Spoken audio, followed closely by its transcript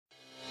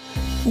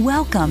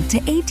Welcome to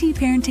AT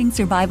Parenting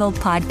Survival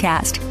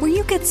Podcast, where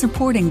you get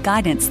support and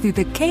guidance through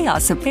the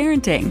chaos of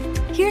parenting.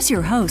 Here's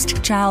your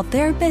host, child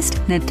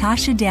therapist,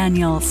 Natasha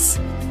Daniels.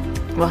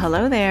 Well,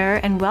 hello there,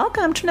 and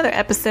welcome to another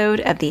episode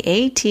of the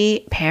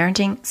AT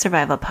Parenting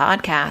Survival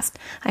Podcast.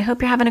 I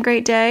hope you're having a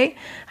great day.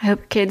 I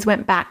hope your kids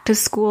went back to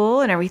school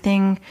and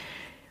everything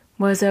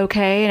was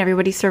okay and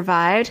everybody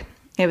survived.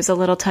 It was a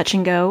little touch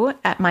and go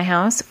at my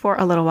house for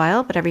a little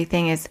while, but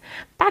everything is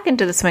back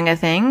into the swing of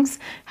things.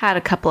 Had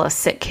a couple of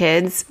sick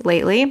kids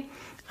lately.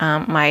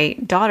 My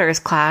daughter's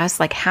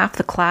class, like half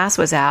the class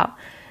was out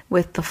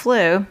with the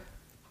flu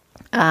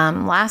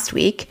last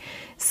week.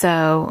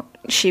 So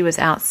she was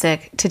out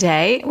sick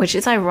today, which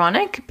is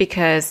ironic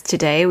because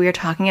today we are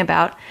talking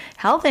about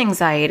health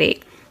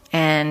anxiety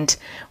and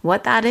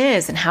what that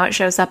is and how it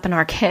shows up in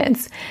our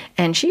kids.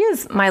 And she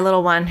is my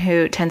little one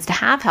who tends to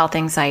have health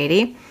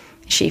anxiety.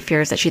 She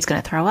fears that she's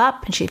going to throw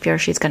up and she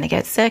fears she's going to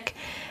get sick.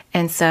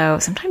 And so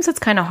sometimes it's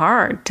kind of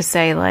hard to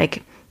say,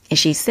 like, is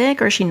she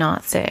sick or is she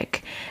not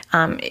sick?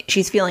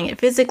 She's feeling it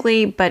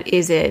physically, but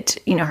is it,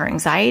 her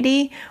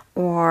anxiety,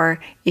 or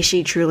is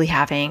she truly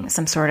having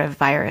some sort of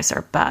virus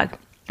or bug?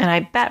 And I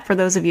bet for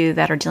those of you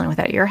that are dealing with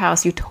that at your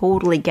house, you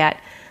totally get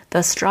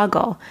the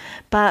struggle.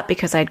 But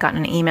because I'd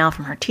gotten an email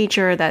from her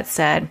teacher that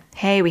said,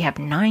 hey, we have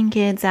 9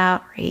 kids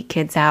out or 8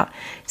 kids out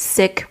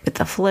sick with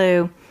the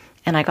flu.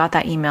 And I got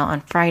that email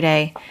on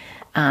Friday.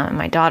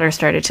 My daughter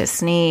started to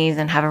sneeze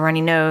and have a runny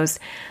nose.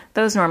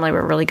 Those normally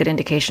were really good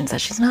indications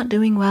that she's not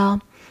doing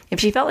well. If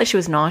she felt like she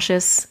was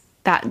nauseous,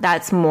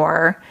 that's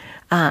more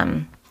of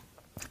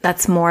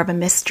a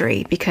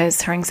mystery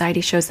because her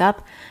anxiety shows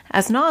up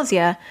as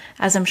nausea,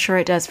 as I'm sure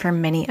it does for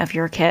many of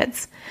your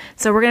kids.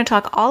 So we're going to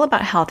talk all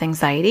about health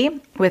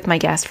anxiety with my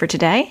guest for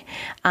today.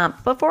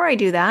 Before I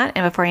do that,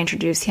 and before I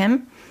introduce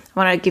him, I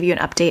want to give you an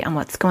update on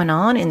what's going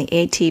on in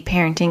the AT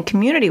parenting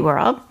community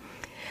world.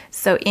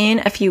 So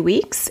in a few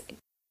weeks,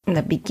 in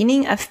the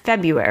beginning of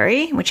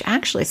February, which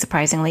actually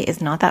surprisingly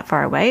is not that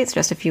far away, it's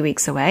just a few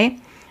weeks away,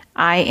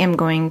 I am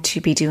going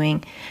to be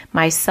doing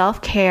my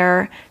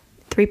self-care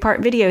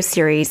 3-part video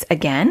series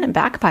again,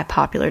 back by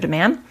popular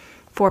demand,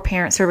 for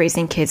parents who are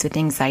raising kids with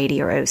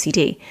anxiety or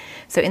OCD.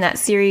 So in that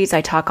series,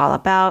 I talk all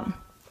about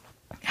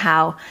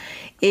how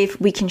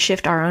if we can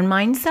shift our own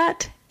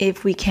mindset,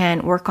 if we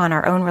can work on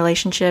our own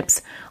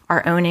relationships,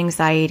 our own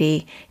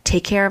anxiety,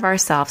 take care of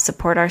ourselves,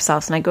 support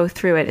ourselves. And I go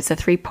through it. It's a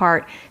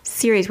 3-part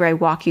series where I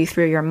walk you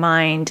through your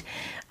mind,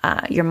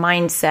 your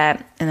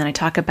mindset, and then I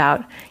talk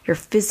about your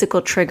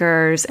physical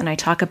triggers, and I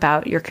talk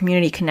about your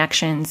community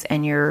connections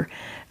and your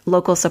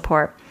local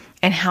support,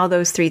 and how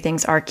those 3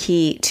 things are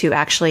key to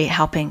actually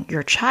helping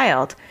your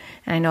child.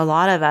 And I know a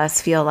lot of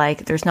us feel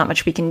like there's not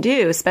much we can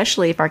do,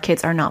 especially if our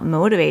kids are not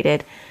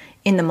motivated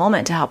in the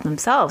moment to help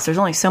themselves. There's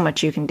only so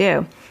much you can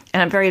do.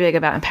 And I'm very big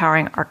about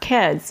empowering our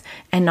kids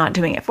and not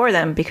doing it for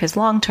them, because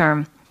long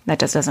term, that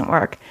just doesn't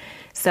work.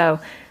 So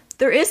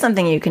there is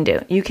something you can do.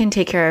 You can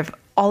take care of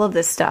all of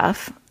this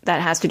stuff that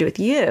has to do with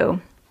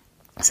you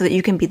so that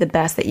you can be the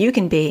best that you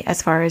can be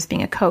as far as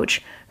being a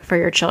coach for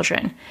your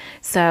children.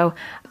 So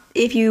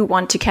if you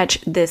want to catch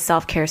this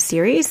self-care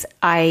series,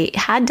 I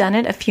had done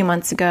it a few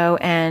months ago,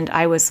 and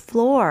I was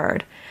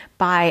floored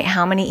by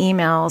how many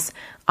emails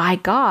I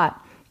got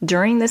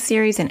during the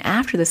series and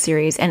after the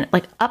series, and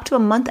like up to a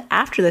month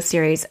after the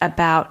series,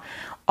 about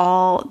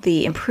all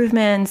the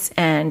improvements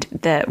and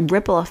the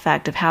ripple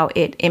effect of how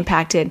it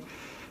impacted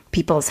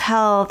people's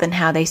health and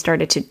how they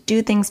started to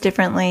do things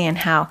differently and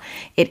how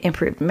it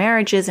improved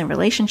marriages and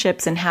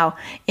relationships and how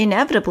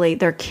inevitably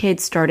their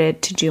kids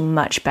started to do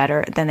much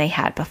better than they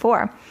had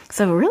before.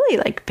 So really,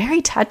 like,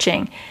 very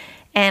touching.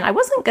 And I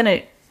wasn't going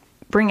to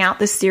bring out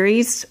this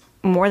series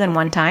more than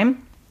one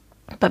time,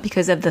 but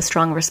because of the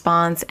strong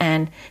response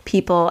and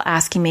people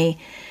asking me,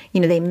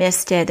 they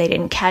missed it, they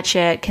didn't catch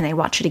it, can they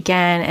watch it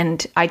again?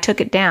 And I took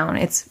it down.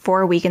 It's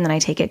for a week and then I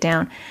take it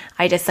down.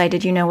 I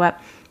decided, you know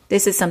what?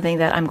 This is something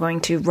that I'm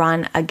going to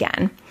run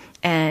again.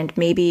 And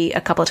maybe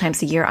a couple of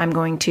times a year, I'm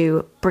going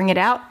to bring it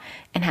out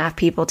and have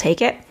people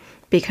take it,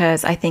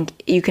 because I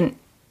think you can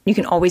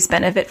always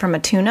benefit from a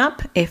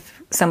tune-up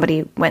if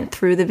somebody went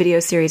through the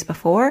video series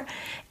before,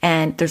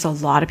 and there's a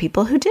lot of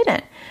people who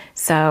didn't.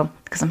 So,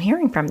 because I'm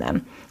hearing from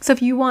them. So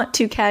if you want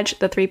to catch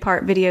the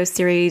 3-part video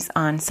series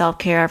on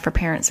self-care for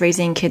parents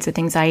raising kids with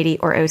anxiety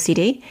or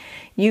OCD,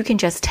 you can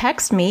just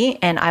text me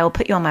and I will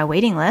put you on my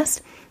waiting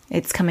list.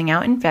 It's coming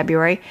out in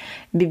February,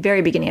 the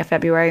very beginning of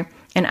February,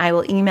 and I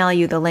will email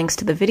you the links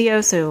to the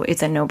video, so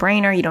it's a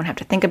no-brainer. You don't have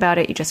to think about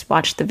it. You just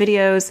watch the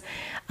videos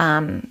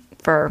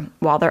for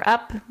while they're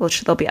up,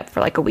 which they'll be up for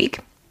like a week.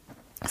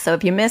 So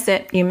if you miss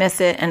it,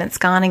 and it's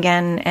gone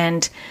again,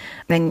 and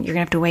then you're going to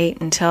have to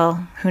wait until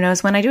who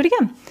knows when I do it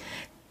again.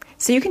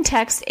 So you can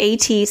text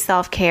AT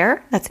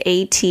Self-Care, that's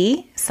AT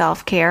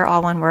Self-Care,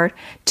 all one word,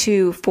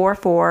 to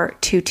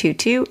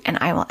 44222, and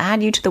I will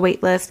add you to the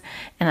wait list,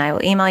 and I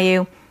will email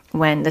you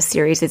when the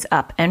series is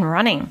up and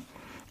running.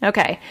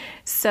 Okay,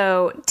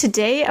 so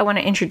today I want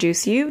to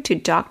introduce you to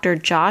Dr.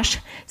 Josh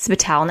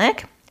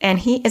Spitalnik. and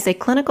he is a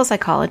clinical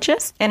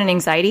psychologist and an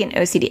anxiety and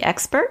OCD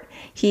expert.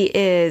 He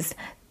is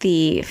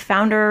the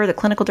founder, the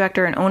clinical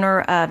director, and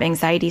owner of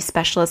Anxiety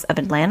Specialists of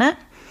Atlanta,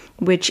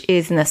 which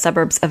is in the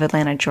suburbs of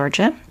Atlanta,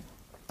 Georgia.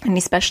 And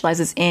he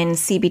specializes in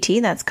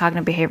CBT, that's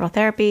cognitive behavioral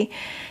therapy,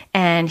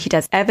 and he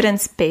does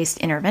evidence-based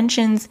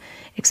interventions,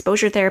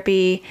 exposure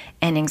therapy,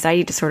 and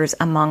anxiety disorders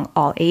among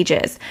all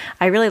ages.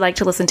 I really like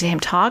to listen to him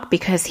talk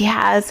because he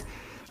has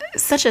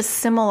such a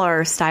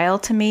similar style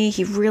to me.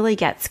 He really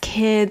gets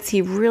kids.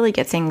 He really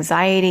gets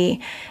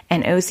anxiety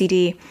and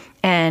OCD.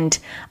 And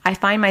I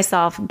find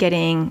myself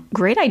getting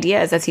great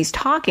ideas as he's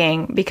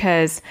talking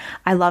because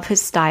I love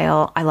his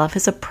style. I love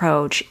his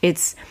approach.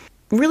 It's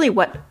really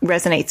what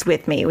resonates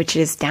with me, which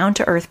is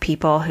down-to-earth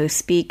people who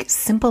speak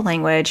simple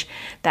language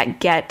that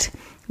get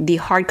the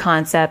hard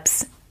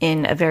concepts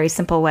in a very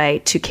simple way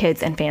to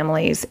kids and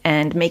families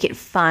and make it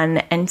fun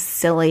and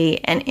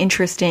silly and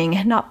interesting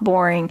and not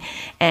boring.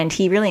 And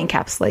he really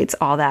encapsulates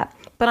all that.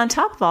 But on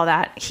top of all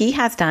that, he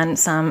has done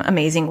some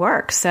amazing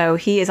work. So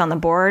he is on the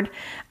board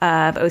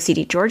of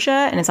OCD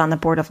Georgia and is on the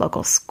board of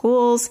local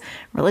schools,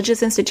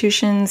 religious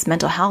institutions,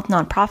 mental health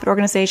nonprofit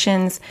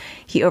organizations.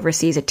 He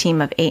oversees a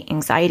team of 8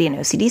 anxiety and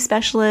OCD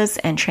specialists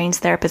and trains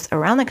therapists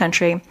around the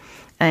country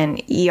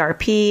in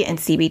ERP and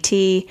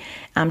CBT,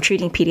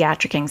 treating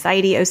pediatric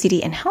anxiety,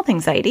 OCD, and health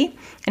anxiety.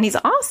 And he's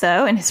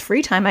also, in his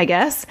free time, I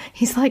guess,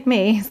 he's like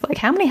me. He's like,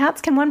 how many hats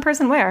can one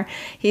person wear?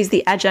 He's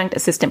the adjunct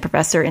assistant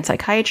professor in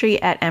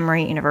psychiatry at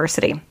Emory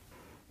University.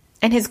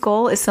 And his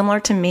goal is similar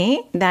to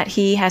me, that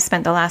he has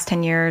spent the last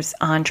 10 years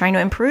on trying to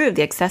improve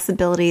the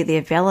accessibility, the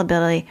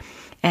availability,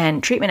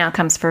 and treatment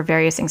outcomes for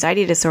various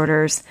anxiety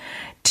disorders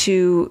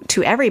to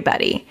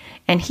everybody.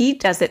 And he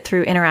does it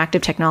through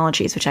interactive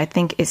technologies, which I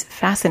think is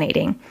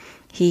fascinating.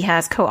 He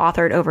has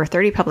co-authored over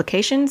 30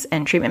 publications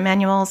and treatment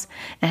manuals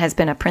and has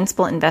been a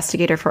principal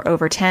investigator for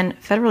over 10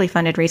 federally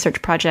funded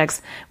research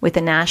projects with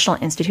the National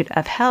Institute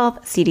of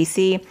Health,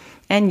 CDC,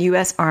 and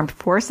U.S. Armed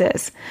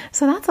Forces.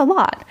 So that's a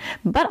lot.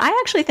 But I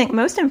actually think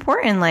most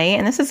importantly,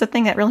 and this is the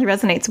thing that really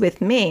resonates with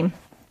me,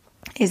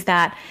 is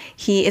that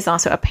he is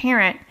also a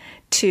parent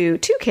to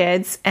 2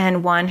 kids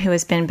and one who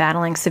has been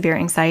battling severe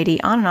anxiety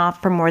on and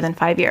off for more than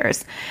 5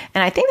 years.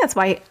 And I think that's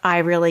why I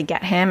really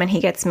get him and he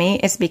gets me,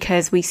 is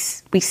because we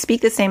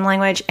speak the same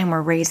language and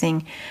we're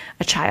raising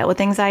a child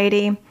with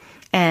anxiety.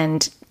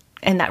 And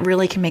that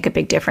really can make a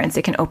big difference.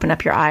 It can open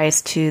up your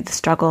eyes to the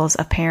struggles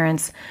of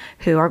parents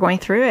who are going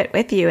through it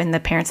with you and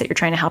the parents that you're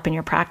trying to help in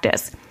your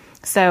practice.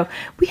 So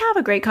we have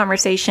a great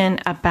conversation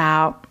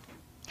about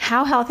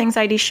how health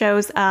anxiety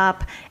shows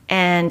up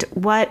and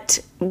what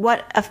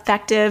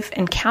effective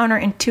and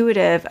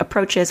counterintuitive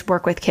approaches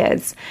work with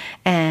kids.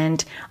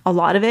 And a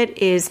lot of it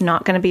is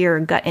not going to be your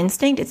gut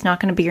instinct. It's not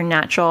going to be your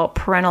natural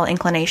parental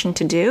inclination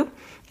to do.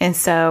 And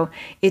so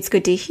it's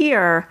good to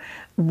hear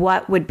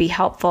what would be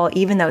helpful,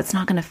 even though it's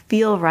not going to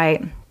feel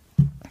right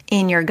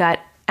in your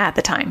gut at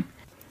the time.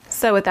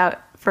 So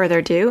without further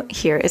ado,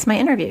 here is my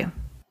interview.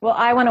 Well,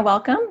 I want to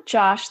welcome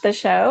Josh to the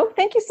show.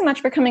 Thank you so much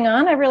for coming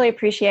on. I really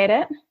appreciate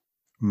it.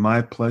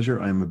 My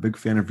pleasure. I'm a big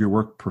fan of your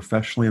work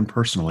professionally and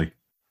personally.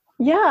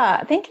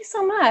 Yeah, thank you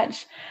so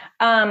much.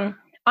 I'm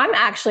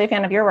actually a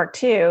fan of your work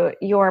too.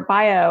 Your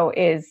bio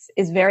is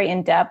very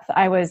in-depth.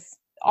 I was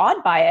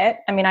awed by it.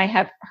 I mean, I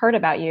have heard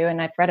about you and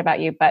I've read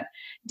about you, but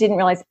didn't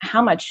realize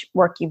how much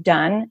work you've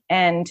done.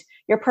 And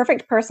you're a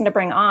perfect person to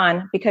bring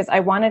on because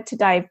I wanted to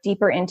dive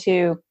deeper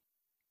into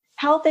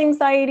health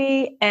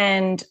anxiety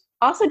and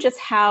also just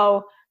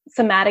how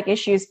somatic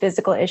issues,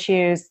 physical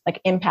issues like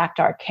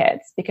impact our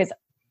kids. Because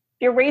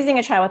you're raising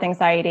a child with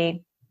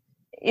anxiety,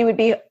 I would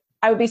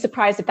be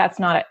surprised if that's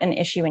not an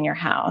issue in your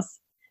house.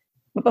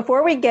 But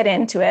before we get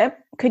into it,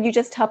 could you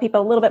just tell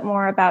people a little bit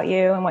more about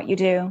you and what you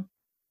do?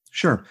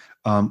 Sure.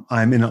 I'm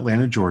in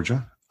Atlanta,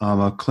 Georgia.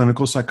 I'm a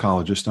clinical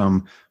psychologist.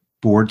 I'm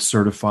board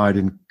certified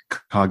in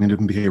cognitive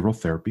and behavioral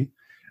therapy.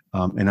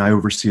 And I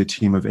oversee a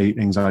team of 8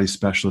 anxiety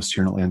specialists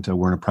here in Atlanta.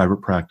 We're in a private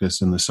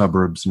practice in the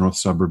suburbs, north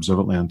suburbs of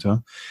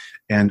Atlanta.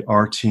 And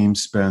our team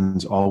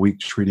spends all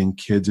week treating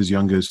kids as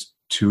young as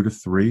 2 to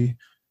 3,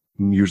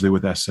 usually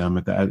with SM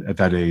at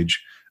that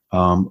age,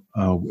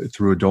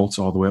 through adults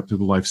all the way up to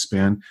the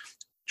lifespan,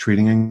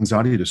 treating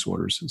anxiety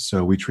disorders.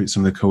 So we treat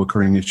some of the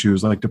co-occurring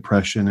issues like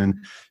depression and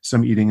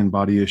some eating and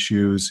body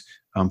issues,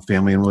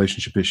 family and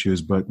relationship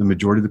issues. But the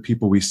majority of the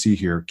people we see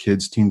here,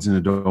 kids, teens, and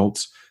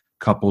adults,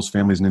 couples,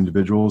 families, and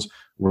individuals,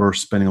 we're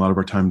spending a lot of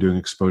our time doing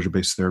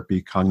exposure-based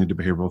therapy, cognitive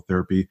behavioral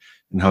therapy,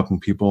 and helping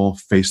people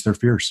face their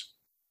fears.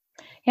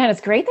 Yeah, and it's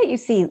great that you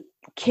see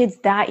kids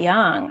that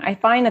young. I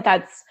find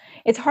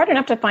it's hard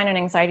enough to find an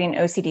anxiety and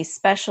OCD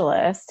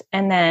specialist.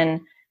 And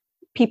then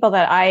people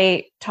that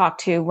I talk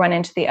to run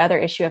into the other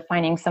issue of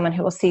finding someone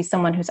who will see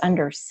someone who's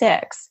under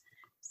 6.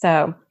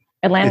 So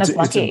Atlanta's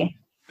lucky.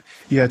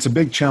 It's a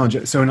big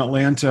challenge. So in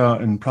Atlanta,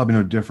 and probably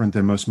no different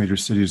than most major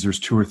cities, there's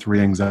 2 or 3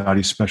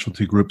 anxiety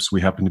specialty groups.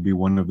 We happen to be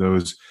one of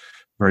those.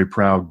 very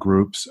proud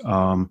groups.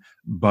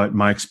 But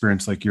my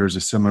experience, like yours,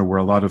 is similar, where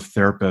a lot of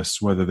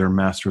therapists, whether they're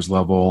master's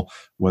level,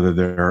 whether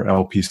they're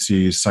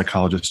LPCs,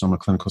 psychologists, I'm a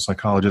clinical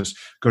psychologist,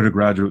 go to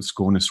graduate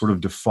school and sort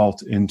of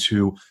default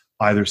into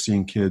either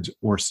seeing kids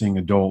or seeing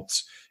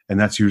adults. And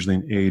that's usually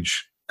an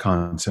age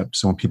concept.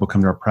 So when people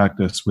come to our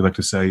practice, we like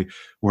to say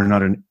we're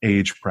not an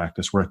age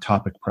practice, we're a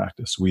topic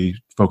practice.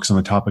 We focus on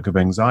the topic of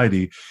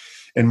anxiety.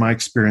 And my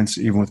experience,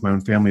 even with my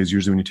own family, is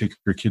usually when you take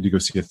your kid to go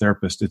see a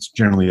therapist, it's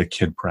generally a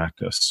kid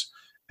practice.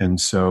 And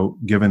so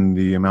given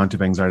the amount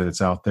of anxiety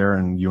that's out there,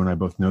 and you and I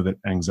both know that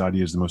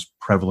anxiety is the most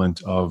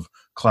prevalent of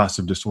class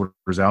of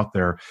disorders out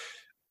there,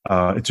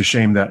 it's a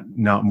shame that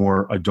not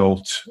more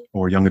adult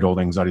or young adult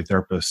anxiety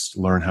therapists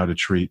learn how to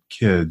treat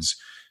kids,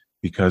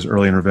 because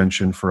early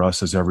intervention for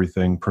us is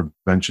everything.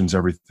 Prevention's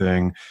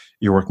everything.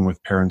 You're working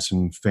with parents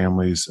and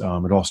families.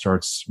 It all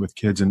starts with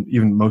kids. And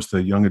even most of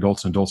the young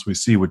adults and adults we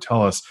see would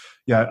tell us,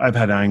 yeah, I've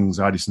had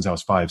anxiety since I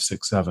was 5,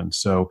 6, 7.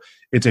 So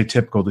it's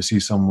atypical to see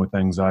someone with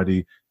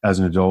anxiety as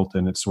an adult,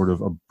 and it's sort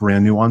of a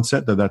brand new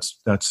onset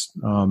that's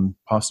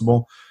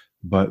possible.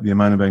 But the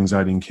amount of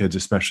anxiety in kids,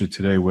 especially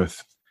today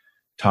with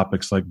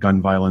topics like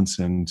gun violence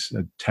and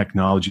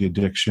technology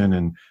addiction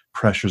and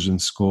pressures in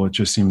school, it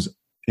just seems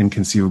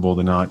inconceivable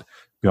to not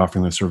be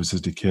offering those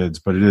services to kids.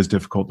 But it is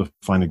difficult to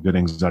find a good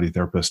anxiety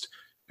therapist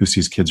who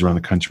sees kids around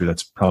the country.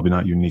 That's probably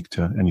not unique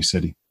to any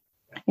city.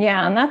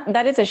 Yeah, and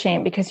that is a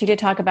shame, because you did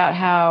talk about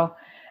how,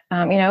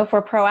 if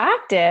we're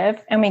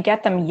proactive and we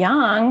get them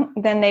young,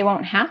 then they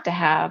won't have to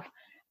have,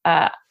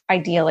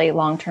 ideally,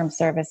 long-term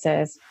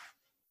services.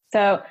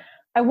 So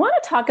I want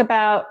to talk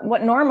about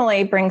what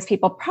normally brings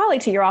people probably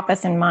to your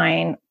office in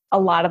mind a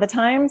lot of the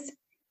times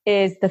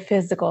is the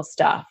physical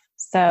stuff.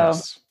 So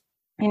yes.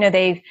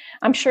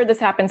 I'm sure this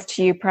happens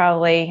to you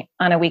probably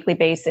on a weekly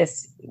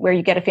basis, where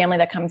you get a family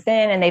that comes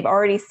in and they've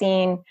already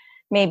seen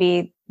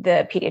maybe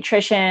the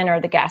pediatrician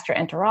or the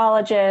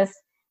gastroenterologist.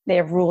 They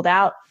have ruled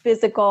out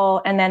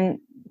physical, and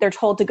then they're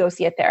told to go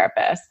see a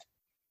therapist.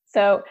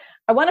 So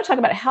I want to talk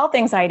about health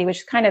anxiety, which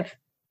is kind of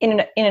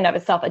in and of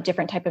itself a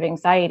different type of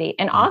anxiety,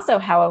 and also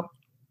how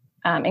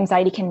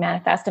anxiety can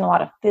manifest in a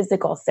lot of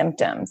physical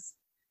symptoms.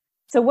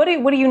 So what do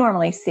you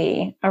normally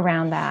see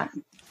around that?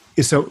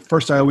 So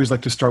first, I always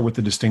like to start with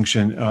the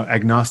distinction,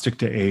 agnostic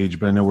to age,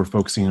 but I know we're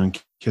focusing on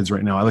kids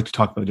right now. I like to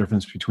talk about the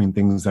difference between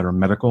things that are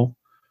medical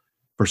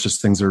versus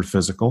things that are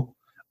physical.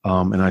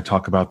 And I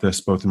talk about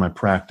this both in my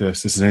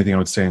practice. This is anything I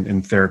would say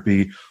in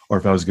therapy, or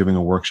if I was giving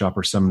a workshop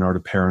or seminar to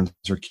parents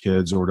or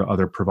kids or to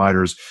other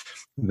providers,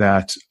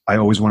 that I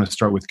always want to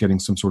start with getting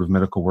some sort of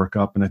medical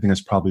workup. And I think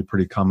that's probably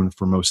pretty common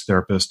for most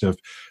therapists. If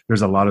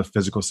there's a lot of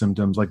physical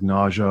symptoms like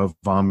nausea,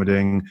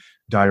 vomiting,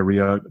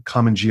 diarrhea,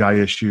 common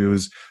GI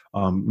issues,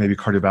 maybe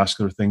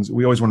cardiovascular things,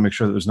 we always want to make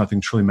sure that there's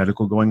nothing truly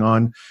medical going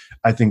on.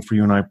 I think for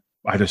you and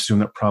I'd assume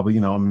that probably,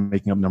 I'm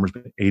making up numbers,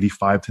 but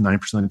 85 to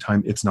 9% of the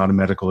time, it's not a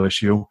medical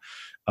issue.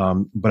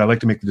 But I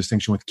like to make the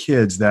distinction with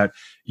kids that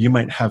you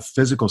might have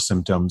physical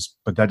symptoms,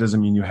 but that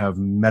doesn't mean you have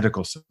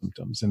medical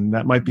symptoms. And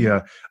that might be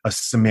a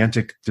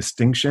semantic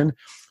distinction,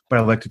 but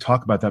I like to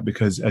talk about that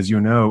because, as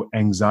you know,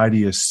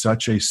 anxiety is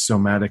such a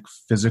somatic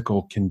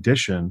physical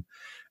condition,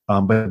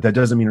 but that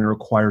doesn't mean it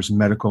requires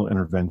medical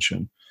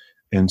intervention.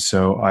 And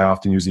so I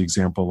often use the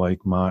example like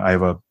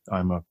I'm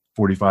a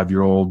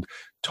 45-year-old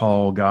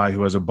tall guy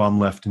who has a bum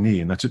left knee.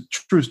 And that's a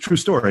true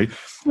story.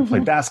 I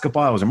played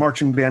basketball. I was a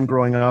marching band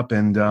growing up,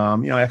 and,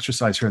 I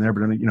exercise here and there,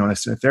 but, I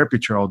sit in a therapy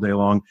chair all day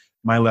long.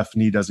 My left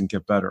knee doesn't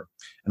get better.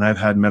 And I've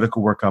had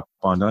medical workup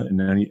on that. And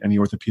any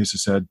orthopedist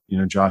has said,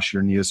 Josh,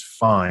 your knee is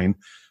fine,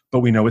 but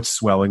we know it's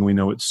swelling. We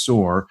know it's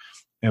sore,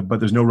 but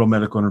there's no real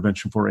medical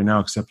intervention for it right now,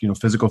 except,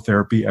 physical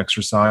therapy,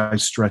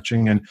 exercise,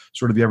 stretching, and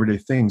sort of the everyday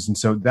things. And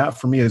so that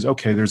for me is,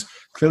 okay, there's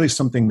clearly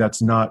something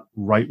that's not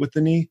right with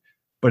the knee,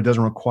 but it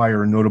doesn't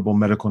require a notable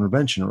medical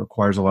intervention. It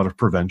requires a lot of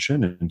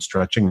prevention and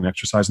stretching and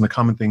exercise and the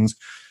common things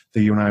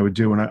that you and I would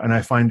do. And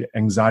I find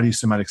anxiety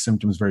somatic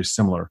symptoms very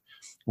similar,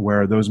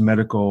 where those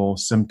medical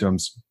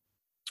symptoms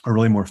are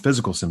really more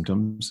physical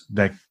symptoms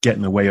that get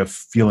in the way of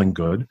feeling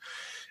good.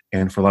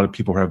 And for a lot of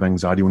people who have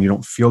anxiety, when you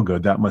don't feel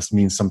good, that must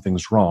mean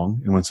something's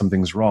wrong. And when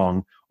something's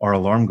wrong, our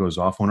alarm goes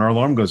off. When our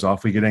alarm goes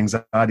off, we get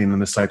anxiety, and then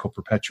the cycle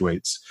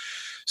perpetuates.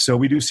 So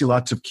we do see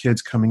lots of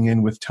kids coming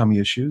in with tummy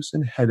issues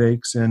and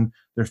headaches, and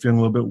they're feeling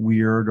a little bit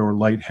weird or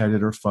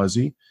lightheaded or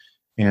fuzzy.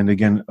 And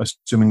again,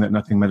 assuming that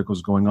nothing medical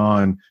is going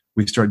on,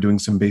 we start doing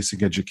some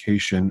basic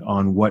education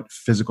on what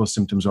physical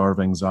symptoms are of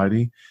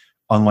anxiety.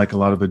 Unlike a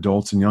lot of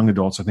adults and young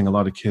adults, I think a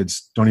lot of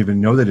kids don't even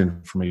know that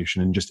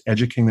information, and just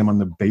educating them on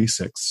the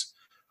basics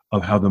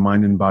of how the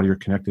mind and body are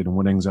connected and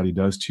what anxiety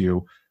does to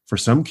you. For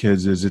some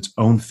kids is its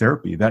own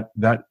therapy. That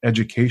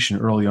education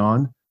early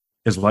on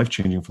is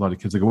life-changing for a lot of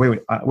kids. They go,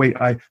 wait,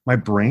 my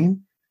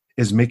brain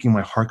is making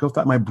my heart go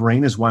fast. My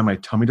brain is why my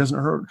tummy doesn't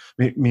hurt.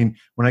 I mean,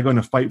 when I go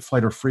into fight,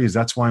 flight, or freeze,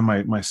 that's why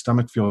my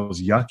stomach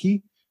feels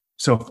yucky.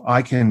 So if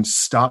I can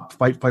stop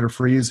fight, flight, or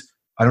freeze,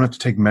 I don't have to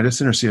take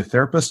medicine or see a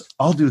therapist.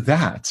 I'll do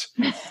that.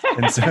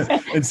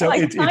 and so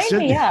like, it's just,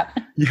 me up.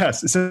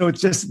 Yes. So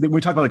it's just,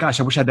 we talk about like, gosh,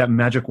 I wish I had that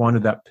magic wand or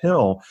that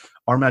pill.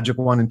 Our magic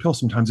wand and pill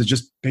sometimes is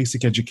just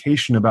basic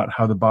education about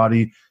how the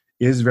body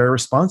is very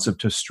responsive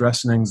to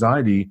stress and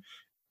anxiety.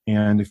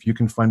 And if you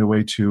can find a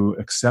way to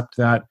accept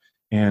that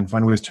and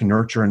find ways to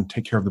nurture and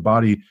take care of the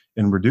body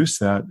and reduce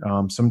that,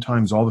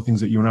 sometimes all the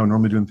things that you and I would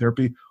normally do in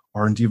therapy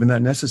aren't even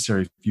that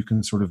necessary if you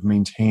can sort of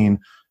maintain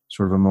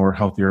sort of a more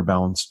healthier,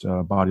 balanced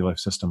body life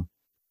system.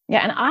 Yeah.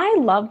 And I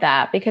love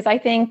that because I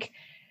think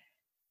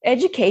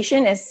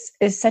education is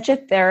such a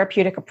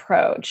therapeutic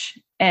approach.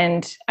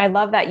 And I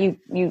love that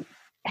you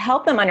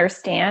help them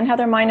understand how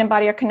their mind and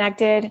body are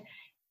connected,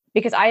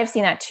 because I have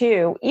seen that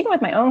too, even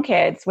with my own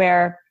kids,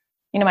 where,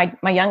 my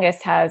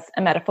youngest has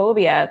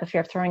emetophobia, the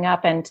fear of throwing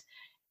up. And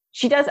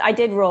I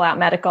did rule out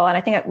medical. And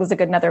I think it was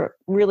another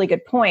really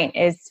good point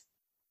is,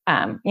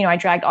 I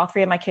dragged all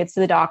three of my kids to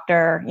the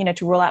doctor,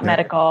 to rule out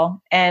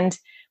medical, and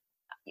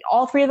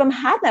all three of them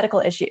had medical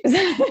issues.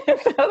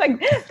 So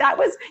like that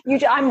was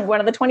huge. I'm one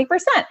of the 20%.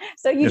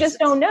 So you just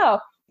don't know.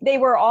 They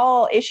were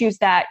all issues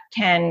that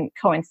can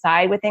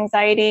coincide with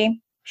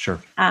anxiety.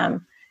 Sure.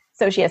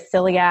 So she has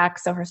celiac,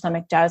 so her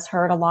stomach does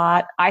hurt a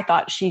lot. I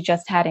thought she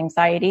just had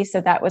anxiety, so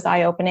that was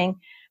eye-opening.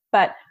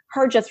 But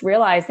her just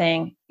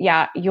realizing,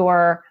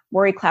 your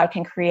worry cloud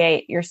can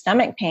create your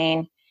stomach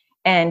pain,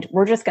 and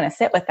we're just going to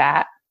sit with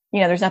that.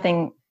 There's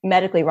nothing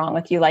medically wrong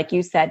with you, like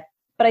you said.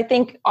 But I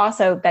think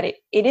also that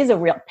it is a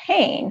real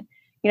pain,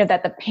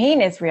 that the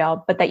pain is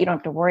real, but that you don't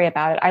have to worry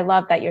about it. I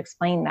love that you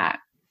explained that,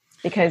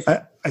 because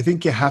I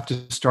think you have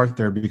to start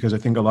there, because I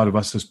think a lot of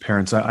us as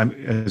parents, I'm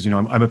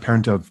a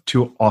parent of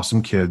two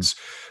awesome kids.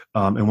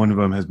 And one of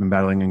them has been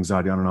battling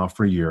anxiety on and off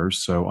for years.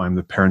 So I'm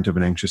the parent of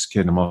an anxious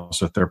kid. And I'm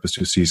also a therapist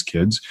who sees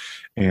kids.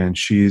 And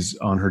she's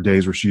on her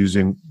days where she's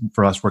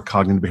for us, we're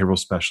cognitive behavioral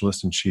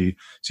specialists, and she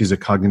sees a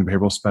cognitive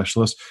behavioral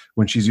specialist.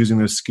 When she's using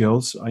those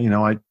skills,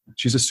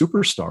 she's a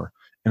superstar.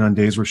 And on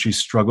days where she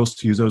struggles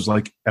to use those,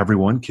 like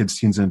everyone, kids,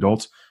 teens, and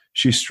adults,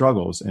 she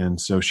struggles.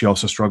 And so she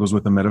also struggles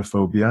with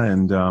emetophobia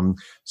and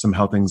some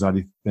health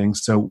anxiety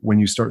things. So when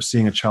you start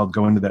seeing a child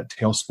go into that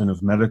tailspin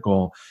of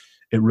medical,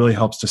 it really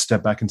helps to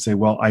step back and say,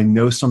 well, I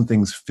know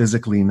something's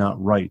physically not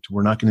right.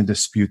 We're not going to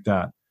dispute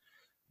that.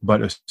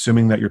 But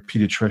assuming that your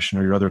pediatrician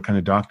or your other kind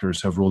of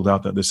doctors have ruled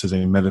out that this is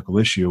a medical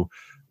issue,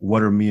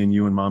 what are me and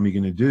you and mommy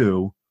going to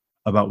do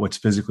about what's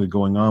physically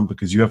going on?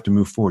 Because you have to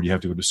move forward. You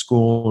have to go to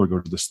school or go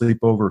to the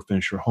sleepover or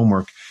finish your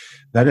homework.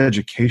 That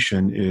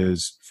education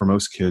is, for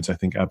most kids, I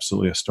think,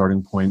 absolutely a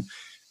starting point.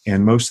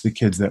 And most of the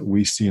kids that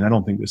we see, and I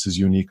don't think this is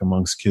unique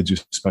amongst kids who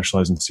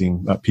specialize in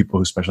seeing people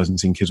who specialize in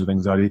seeing kids with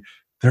anxiety,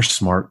 they're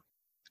smart.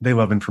 They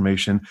love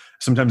information.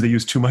 Sometimes they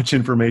use too much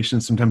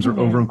information. Sometimes they're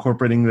over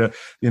incorporating the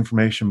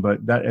information,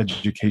 but that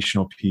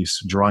educational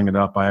piece, drawing it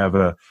up. I have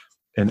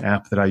an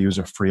app that I use,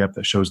 a free app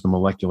that shows the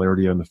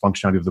molecularity and the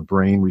functionality of the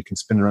brain, where you can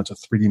spin it around to a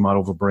 3D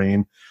model of a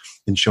brain,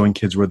 and showing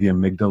kids where the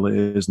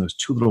amygdala is. And those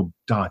two little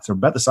dots, they're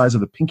about the size of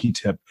the pinky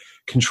tip,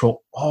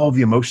 control all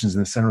the emotions in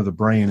the center of the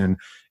brain.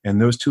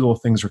 And those two little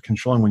things are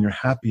controlling when you're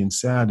happy and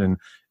sad and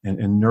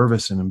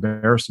nervous and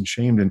embarrassed and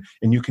shamed.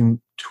 And you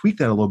can tweak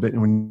that a little bit.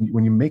 And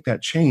when you make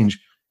that change,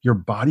 your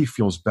body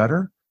feels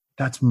better.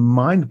 That's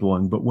mind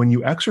blowing. But when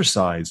you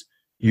exercise,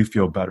 you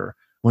feel better.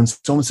 When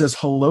someone says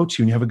hello to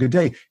you and you have a good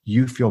day,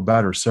 you feel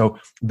better. So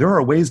there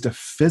are ways to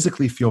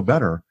physically feel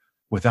better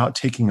without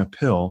taking a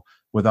pill,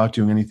 without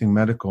doing anything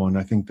medical. And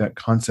I think that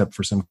concept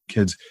for some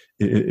kids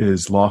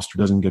is lost or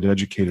doesn't get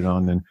educated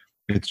on. And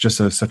it's just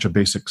such a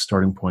basic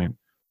starting point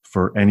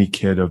for any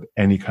kid of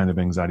any kind of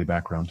anxiety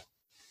background.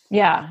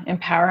 Yeah.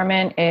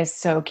 Empowerment is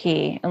so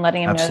key, and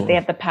letting them know that they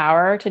have the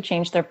power to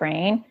change their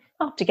brain.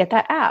 I'll have to get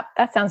that app.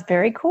 That sounds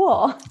very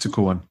cool. It's a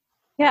cool one.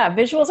 Yeah.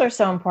 Visuals are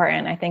so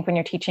important, I think, when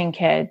you're teaching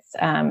kids,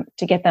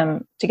 to get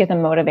them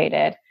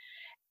motivated.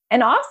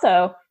 And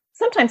also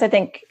sometimes I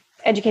think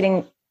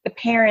educating the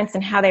parents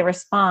and how they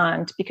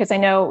respond, because I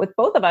know with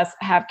both of us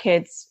have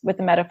kids with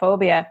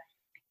emetophobia,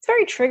 it's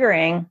very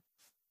triggering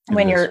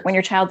when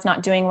your child's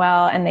not doing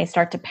well and they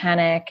start to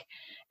panic.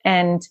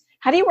 And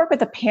how do you work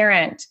with a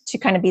parent to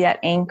kind of be that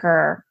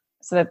anchor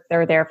so that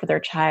they're there for their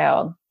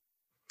child?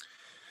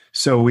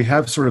 So we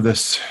have sort of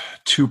this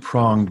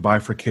two-pronged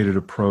bifurcated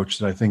approach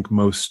that I think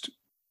most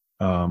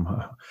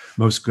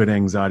good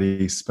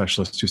anxiety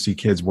specialists who see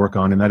kids work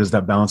on, and that is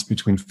that balance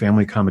between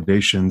family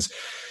accommodations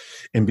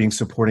and being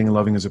supporting and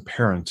loving as a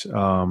parent.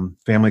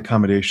 Family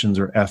accommodations,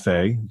 or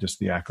FA, just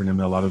the acronym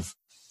that a lot of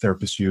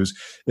therapists use,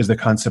 is the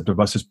concept of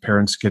us as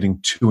parents getting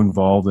too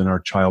involved in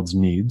our child's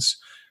needs.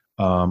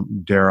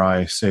 Dare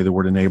I say the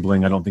word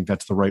enabling? I don't think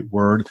that's the right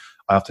word.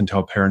 I often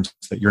tell parents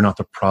that you're not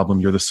the problem,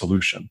 you're the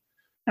solution.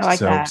 I like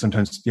that.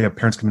 Sometimes,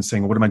 parents come in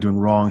saying, what am I doing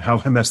wrong? How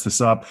have I messed this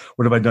up?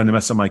 What have I done to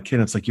mess up my kid?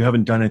 And it's like, you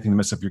haven't done anything to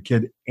mess up your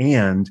kid.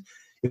 And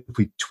if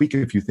we tweak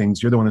a few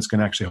things, you're the one that's going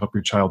to actually help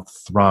your child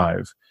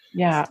thrive.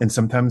 Yeah. And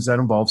sometimes that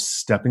involves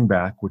stepping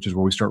back, which is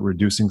where we start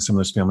reducing some of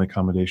those family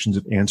accommodations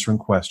of answering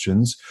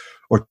questions,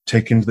 or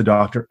taking to the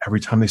doctor every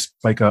time they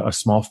spike a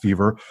small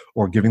fever,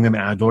 or giving them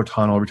Advil or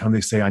Tylenol every time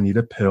they say, I need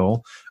a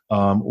pill.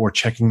 or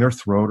checking their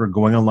throat or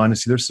going online to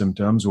see their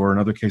symptoms, or in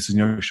other cases,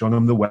 showing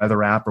them the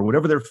weather app or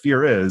whatever their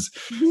fear is.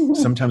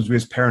 Sometimes we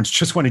as parents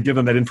just want to give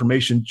them that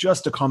information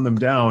just to calm them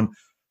down.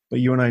 But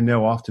you and I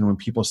know often when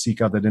people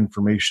seek out that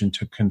information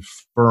to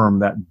confirm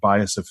that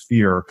bias of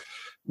fear,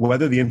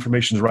 whether the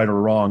information is right or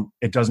wrong,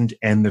 it doesn't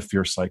end the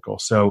fear cycle.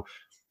 So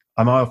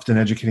I'm often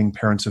educating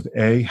parents of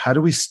how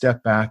do we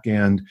step back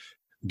and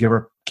give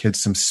our kids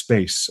some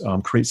space,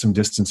 create some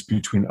distance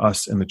between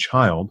us and the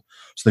child,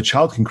 so the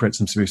child can create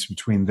some space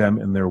between them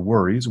and their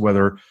worries,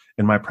 whether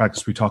in my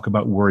practice we talk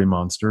about worry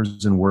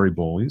monsters and worry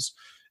bullies,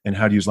 and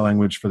how to use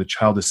language for the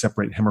child to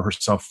separate him or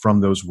herself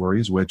from those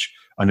worries, which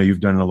I know you've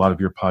done in a lot of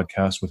your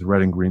podcasts with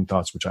red and green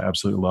thoughts, which I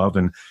absolutely love,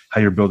 and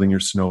how you're building your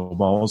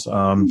snowballs.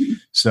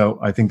 So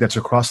I think that's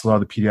across a lot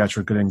of the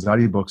pediatric good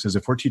anxiety books, is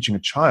if we're teaching a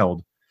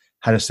child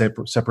how to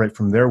separate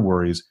from their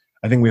worries,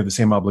 I think we have the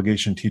same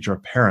obligation to teach our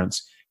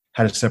parents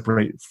how to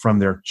separate from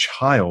their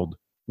child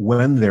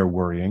when they're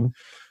worrying,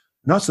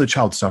 not so the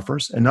child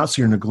suffers and not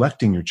so you're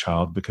neglecting your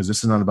child, because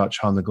this is not about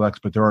child neglect,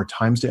 but there are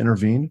times to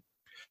intervene.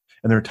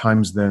 And there are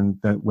times then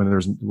that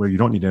where you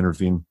don't need to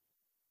intervene.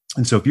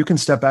 And so if you can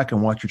step back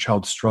and watch your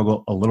child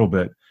struggle a little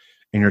bit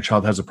and your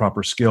child has the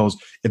proper skills,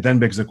 it then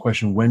begs the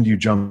question, when do you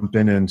jump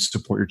in and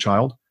support your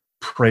child,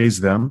 praise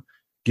them,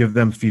 give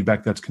them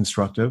feedback that's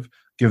constructive,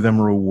 give them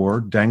a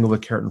reward, dangle the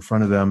carrot in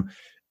front of them.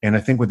 And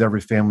I think with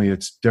every family,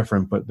 it's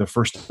different. But the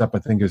first step, I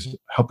think, is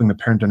helping the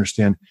parent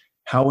understand,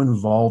 how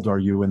involved are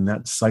you in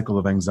that cycle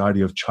of anxiety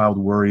of child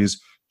worries,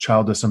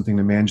 child does something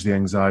to manage the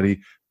anxiety,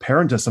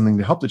 parent does something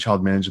to help the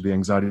child manage the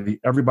anxiety.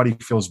 Everybody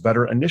feels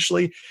better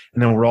initially,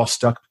 and then we're all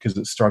stuck because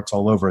it starts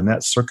all over. And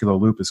that circular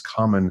loop is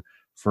common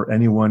for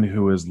anyone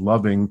who is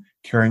loving,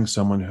 caring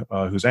someone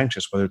who's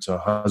anxious, whether it's a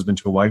husband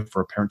to a wife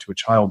or a parent to a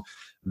child.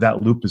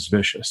 That loop is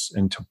vicious.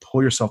 And to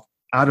pull yourself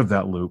out of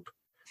that loop,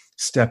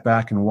 step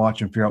back and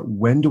watch and figure out,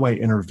 when do I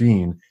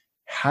intervene?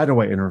 How do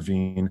I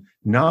intervene?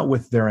 Not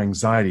with their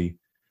anxiety,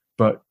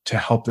 but to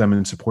help them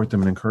and support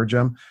them and encourage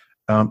them.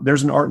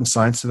 There's an art and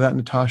science to that,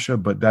 Natasha,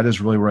 but that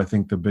is really where I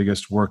think the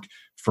biggest work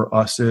for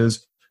us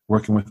is,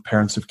 working with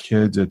parents of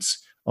kids.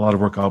 It's a lot of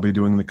work I'll be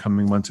doing in the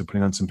coming months of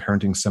putting on some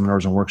parenting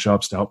seminars and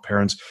workshops to help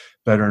parents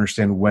better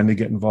understand when to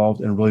get involved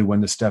and really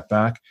when to step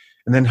back,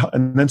 and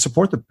then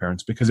support the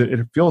parents, because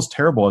it feels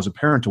terrible as a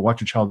parent to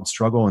watch a child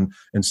struggle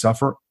and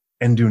suffer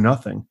and do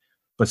nothing.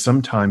 But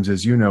sometimes,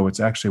 as you know, it's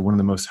actually one of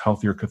the most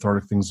healthier,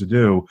 cathartic things to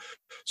do.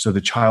 So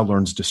the child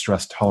learns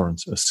distress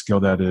tolerance, a skill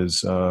that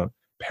is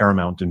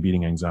paramount in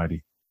beating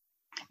anxiety.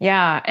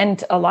 Yeah.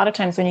 And a lot of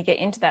times when you get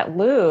into that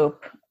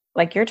loop,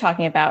 like you're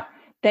talking about,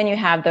 then you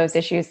have those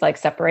issues like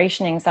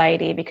separation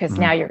anxiety, because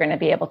now you're going to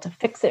be able to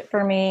fix it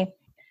for me.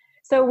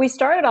 So we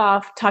started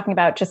off talking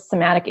about just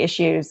somatic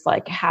issues,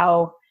 like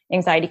how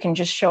anxiety can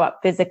just show up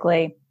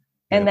physically.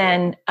 And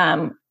then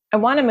I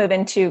want to move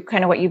into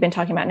kind of what you've been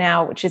talking about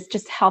now, which is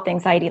just health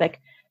anxiety,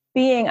 like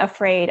being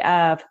afraid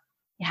of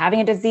having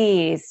a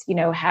disease,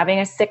 having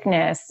a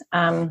sickness.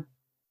 I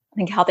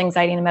think health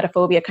anxiety and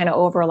emetophobia kind of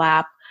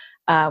overlap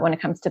when it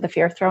comes to the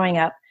fear of throwing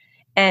up.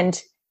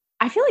 And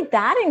I feel like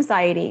that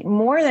anxiety,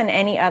 more than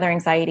any other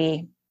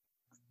anxiety,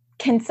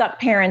 can suck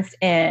parents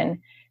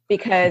in,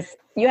 because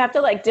you have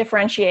to like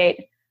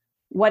differentiate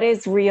what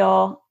is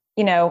real,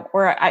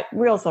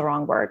 real is the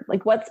wrong word.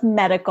 Like what's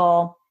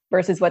medical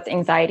versus what's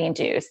anxiety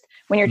induced.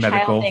 When your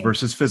medical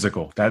versus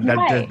physical,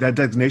 that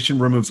designation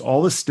removes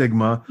all the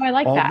stigma,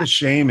 all the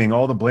shaming,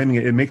 all the blaming.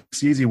 It makes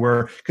it easy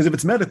because if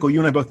it's medical, you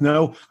and I both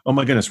know, oh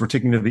my goodness, we're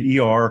taking you to the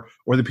ER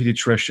or the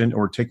pediatrician,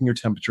 or taking your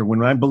temperature.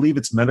 When I believe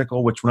it's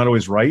medical, which we're not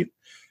always right,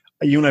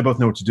 you and I both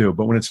know what to do.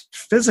 But when it's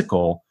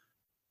physical,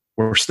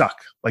 we're stuck.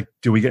 Like,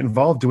 do we get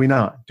involved? Do we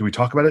not? Do we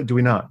talk about it? Do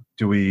we not?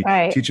 Do we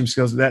teach them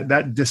skills?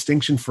 That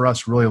distinction for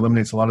us really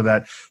eliminates a lot of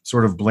that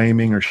sort of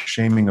blaming or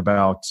shaming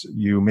about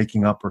you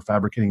making up or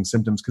fabricating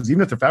symptoms. Because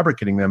even if they're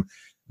fabricating them,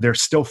 they're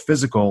still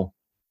physical,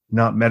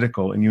 not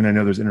medical. And you and I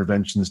know there's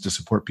interventions to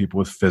support people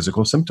with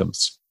physical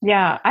symptoms.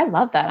 Yeah, I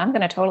love that. I'm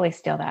going to totally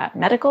steal that.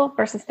 Medical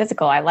versus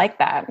physical. I like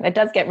that. It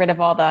does get rid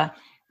of all the,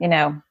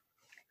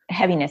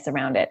 heaviness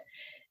around it.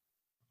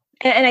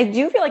 And I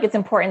do feel like it's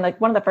important.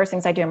 Like one of the first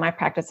things I do in my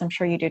practice, I'm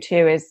sure you do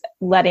too, is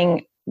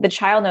letting the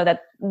child know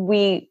that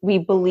we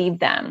believe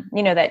them,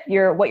 that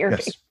what you're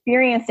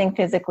experiencing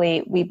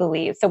physically, we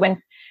believe. So when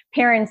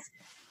parents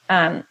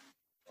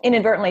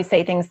inadvertently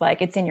say things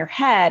like it's in your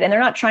head, and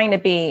they're not trying to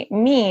be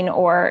mean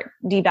or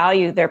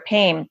devalue their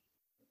pain,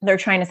 they're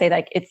trying to say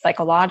like it's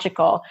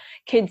psychological.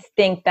 Kids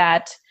think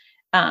that,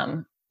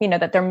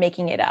 that they're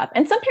making it up.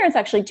 And some parents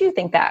actually do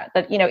think that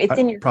it's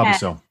in your probably head.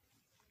 So.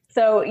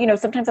 So,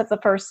 sometimes that's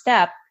the first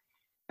step,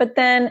 but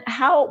then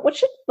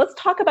let's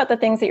talk about the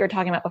things that you were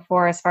talking about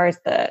before, as far as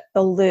the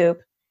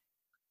loop.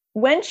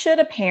 When should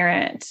a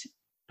parent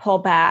pull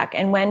back,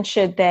 and when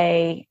should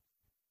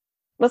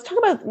let's talk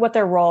about what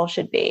their role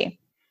should be.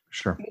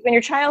 Sure. When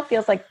your child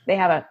feels like they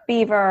have a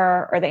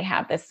fever or they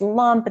have this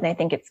lump and they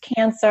think it's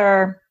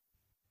cancer,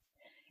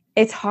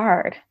 it's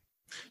hard.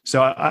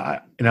 So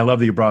I love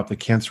that you brought up the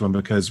cancer one,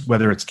 because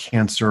whether it's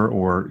cancer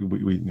or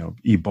we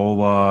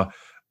Ebola,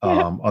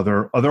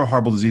 other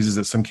horrible diseases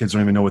that some kids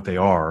don't even know what they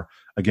are.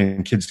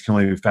 Again, kids can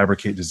only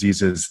fabricate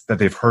diseases that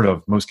they've heard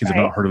of. Most kids have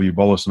not heard of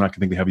Ebola, so not going to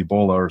think they have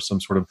Ebola or some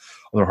sort of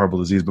other horrible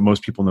disease, but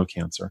most people know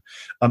cancer.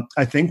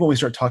 I think when we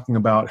start talking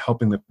about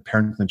helping the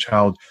parent and the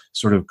child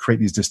sort of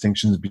create these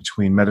distinctions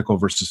between medical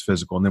versus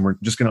physical, and then I'm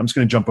just going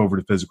to jump over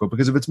to physical,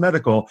 because if it's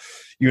medical,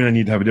 you and I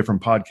need to have a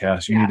different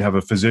podcast. You need to have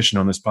a physician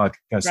on this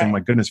podcast saying, my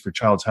goodness, if your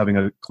child's having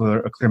a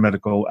clear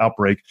medical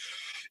outbreak,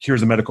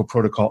 here's a medical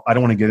protocol. I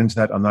don't want to get into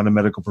that. I'm not a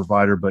medical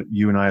provider, but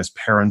you and I as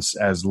parents,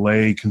 as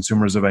lay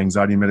consumers of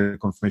anxiety and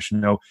medical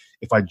information know,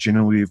 if I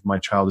genuinely believe my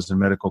child is in a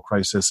medical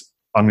crisis,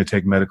 I'm going to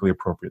take medically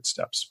appropriate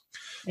steps.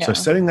 Yeah. So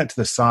setting that to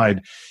the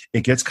side,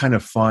 it gets kind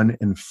of fun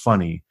and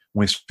funny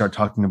when we start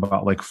talking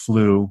about like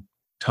flu,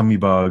 tummy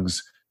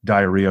bugs,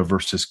 diarrhea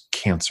versus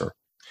cancer.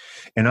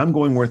 And I'm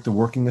going with the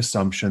working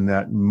assumption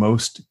that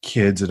most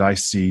kids that I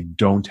see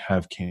don't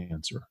have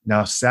cancer.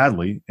 Now,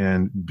 sadly,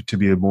 and to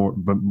be a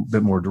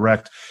bit more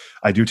direct,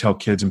 I do tell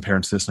kids and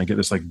parents this, and I get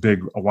this like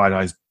big wide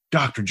eyes,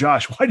 Dr.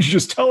 Josh, why did you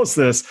just tell us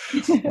this?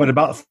 But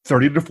about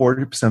 30 to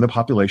 40% of the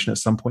population at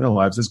some point in their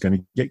lives is going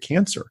to get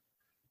cancer.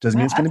 Doesn't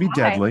mean it's going to be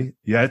deadly.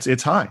 Yeah,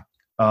 it's high.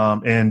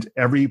 And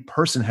every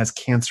person has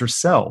cancer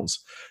cells.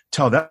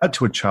 Tell that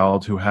to a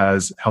child who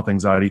has health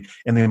anxiety,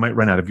 and they might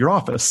run out of your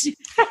office.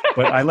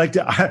 But I like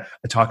to I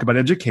talk about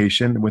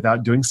education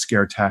without doing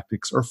scare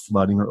tactics or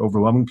flooding or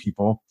overwhelming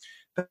people.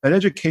 That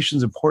education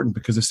is important,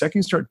 because the second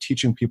you start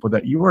teaching people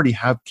that you already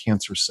have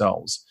cancer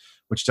cells,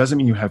 which doesn't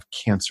mean you have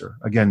cancer.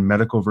 Again,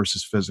 medical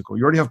versus physical.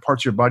 You already have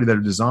parts of your body that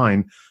are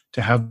designed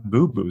to have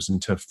boo-boos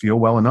and to feel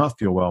well and not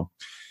feel well.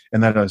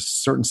 And that a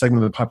certain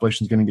segment of the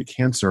population is going to get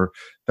cancer.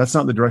 That's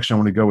not the direction I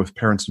want to go with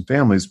parents and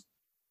families.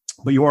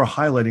 But you are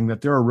highlighting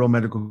that there are real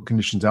medical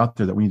conditions out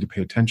there that we need to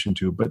pay attention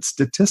to. But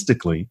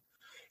statistically,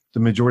 the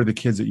majority of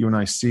the kids that you and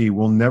I see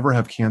will never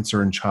have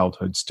cancer in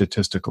childhood,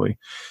 statistically.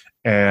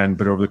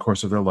 But over the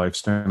course of their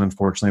lifespan,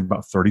 unfortunately,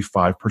 about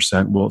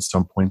 35% will at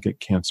some point get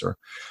cancer.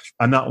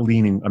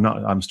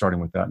 I'm starting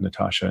with that,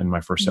 Natasha, in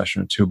my first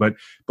session or two, but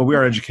we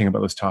are educating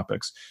about those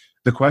topics.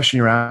 The question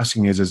you're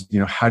asking is,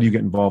 how do you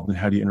get involved and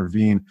how do you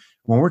intervene?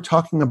 When we're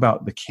talking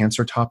about the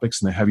cancer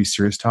topics and the heavy,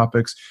 serious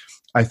topics,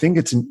 I think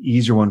it's an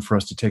easier one for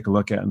us to take a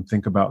look at and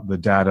think about the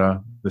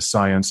data, the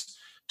science,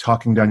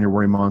 talking down your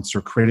worry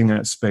monster, creating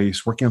that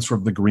space, working on sort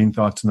of the green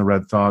thoughts and the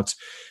red thoughts,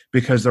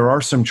 because there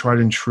are some tried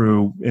and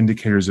true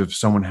indicators if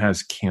someone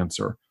has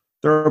cancer.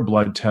 There are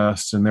blood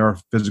tests and there are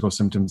physical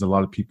symptoms. A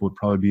lot of people would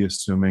probably be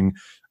assuming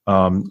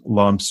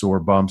lumps or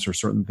bumps or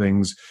certain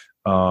things.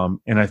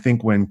 And I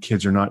think when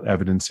kids are not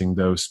evidencing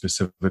those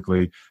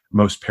specifically,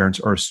 most parents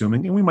are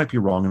assuming, and we might be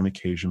wrong on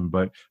occasion,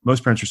 but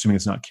most parents are assuming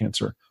it's not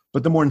cancer.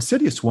 But the more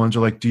insidious ones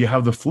are like, do you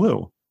have the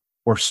flu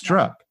or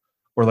strep?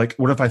 Or like,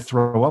 what if I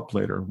throw up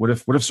later? What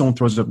if someone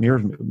throws up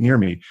near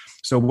me?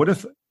 So what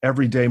if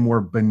every day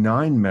more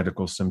benign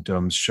medical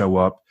symptoms show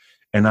up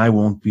and I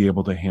won't be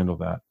able to handle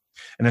that?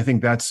 And I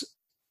think that's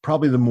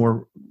probably the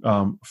more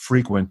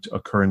frequent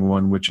occurring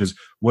one, which is,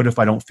 what if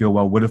I don't feel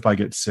well? What if I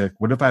get sick?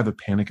 What if I have a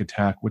panic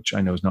attack, which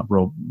I know is not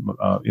real,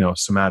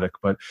 somatic,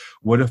 but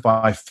what if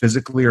I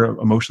physically or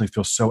emotionally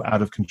feel so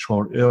out of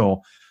control or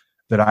ill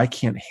that I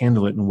can't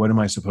handle it? And what am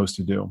I supposed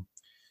to do?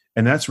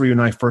 And that's where you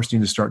and I first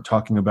need to start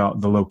talking about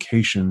the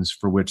locations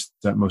for which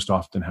that most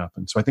often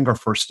happens. So I think our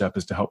first step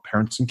is to help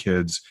parents and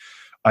kids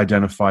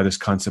identify this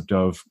concept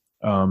of,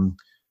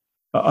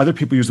 other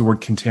people use the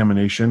word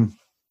contamination.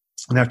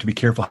 And I have to be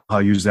careful how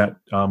I use that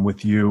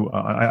with you.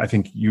 I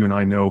think you and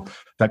I know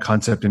that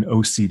concept in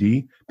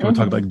OCD. People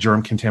talk about like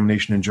germ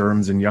contamination and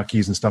germs and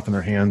yuckies and stuff in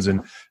their hands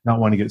and not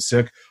wanting to get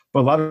sick.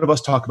 But a lot of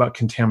us talk about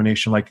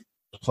contamination like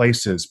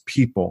places,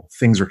 people,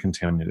 things are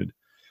contaminated.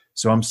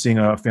 So I'm seeing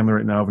a family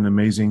right now of an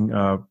amazing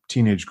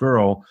teenage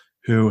girl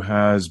who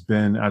has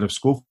been out of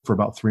school for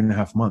about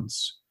 3.5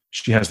 months.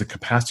 She has the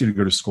capacity to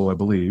go to school, I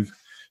believe.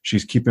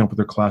 She's keeping up with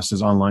her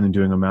classes online and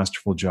doing a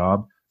masterful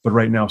job. But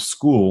right now,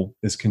 school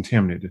is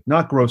contaminated.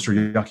 Not gross or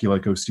yucky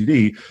like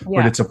OCD,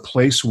 but it's a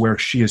place where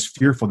she is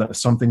fearful that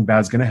something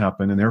bad's going to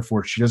happen, and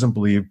therefore she doesn't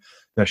believe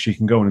that she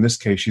can go. And in this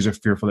case, she's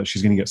fearful that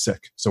she's going to get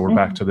sick. So we're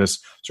back to this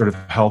sort of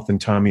health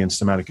and tummy and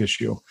somatic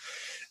issue.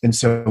 And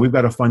so we've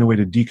got to find a way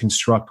to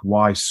deconstruct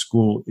why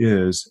school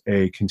is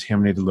a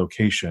contaminated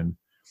location.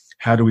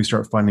 How do we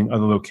start finding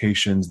other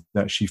locations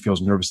that she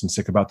feels nervous and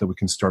sick about that we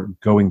can start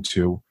going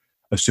to,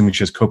 assuming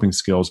she has coping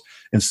skills,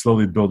 and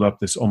slowly build up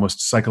this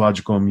almost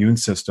psychological immune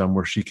system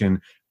where she can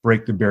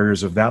break the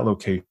barriers of that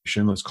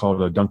location. Let's call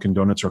it a Dunkin'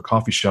 Donuts or a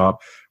coffee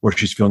shop where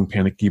she's feeling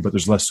panicky, but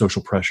there's less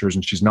social pressures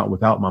and she's not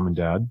without mom and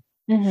dad.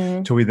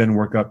 Till we then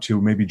work up to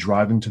maybe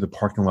driving to the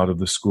parking lot of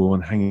the school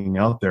and hanging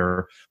out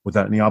there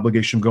without any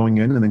obligation of going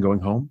in and then going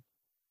home,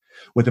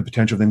 with the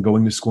potential of then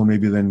going to school,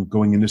 maybe then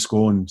going into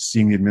school and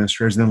seeing the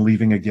administrators, and then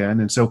leaving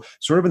again. And so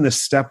sort of in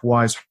this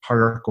stepwise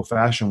hierarchical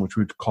fashion, which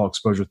we call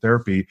exposure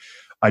therapy,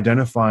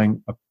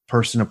 identifying a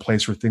person, a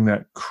place, or thing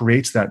that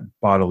creates that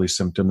bodily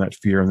symptom, that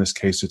fear. In this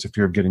case, it's a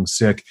fear of getting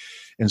sick,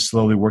 and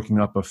slowly working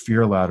up a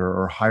fear ladder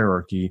or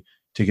hierarchy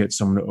to get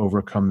someone to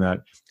overcome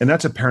that. And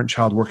that's a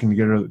parent-child working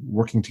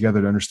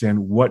together to understand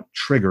what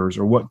triggers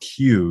or what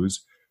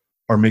cues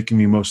are making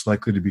me most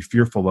likely to be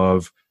fearful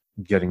of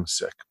getting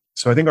sick.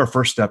 So I think our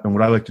first step, and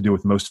what I like to do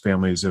with most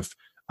families, if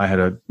I had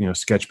a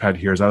sketch pad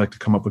here, is I like to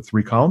come up with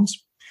 3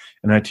 columns,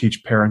 and I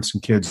teach parents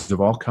and kids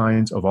of all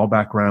kinds, of all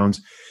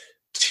backgrounds,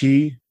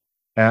 T,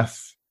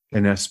 F,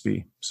 and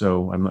SB.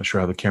 So I'm not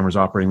sure how the camera's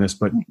operating this,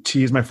 but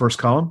T is my first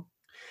column,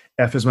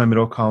 F is my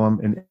middle column,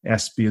 and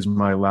SB is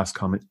my last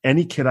column. And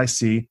any kid I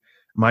see,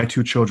 my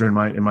 2 children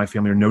in my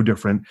family are no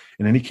different,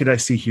 and any kid I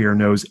see here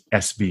knows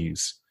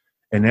SBs.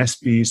 And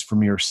SBs for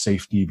me are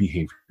safety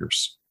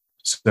behaviors.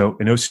 So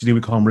in OCD,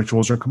 we call them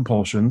rituals or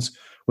compulsions.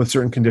 With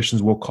certain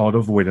conditions, we'll call it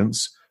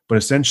avoidance. But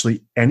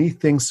essentially,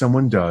 anything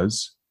someone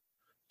does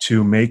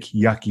to make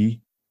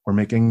yucky or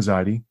make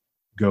anxiety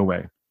go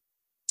away.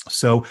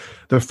 So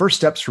the first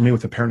steps for me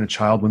with a parent and a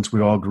child, once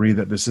we all agree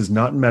that this is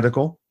not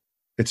medical,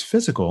 it's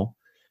physical,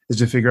 is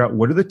to figure out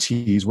what are the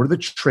T's, what are the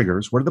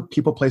triggers, what are the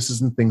people,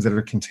 places, and things that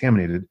are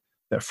contaminated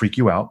that freak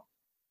you out?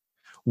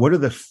 What are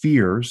the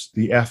fears,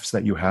 the F's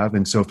that you have?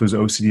 And so if there's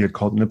OCD, I'd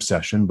call it an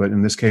obsession. But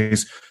in this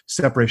case,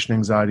 separation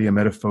anxiety,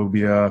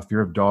 emetophobia, fear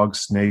of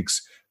dogs,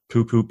 snakes,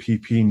 poo-poo,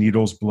 pee-pee,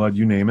 needles, blood,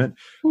 you name it.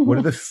 Mm-hmm. What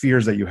are the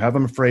fears that you have?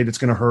 I'm afraid it's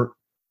going to hurt.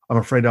 I'm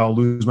afraid I'll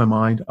lose my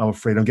mind. I'm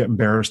afraid I'll get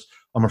embarrassed.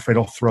 I'm afraid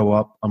I'll throw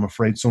up. I'm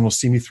afraid someone will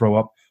see me throw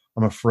up.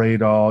 I'm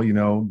afraid I'll,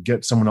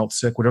 get someone else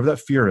sick, whatever that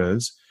fear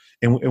is.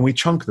 And we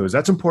chunk those.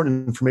 That's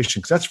important information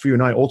because that's for you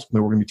and I.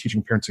 Ultimately, we're going to be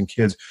teaching parents and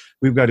kids.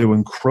 We've got to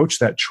encroach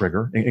that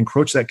trigger,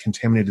 encroach that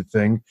contaminated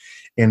thing,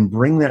 and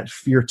bring that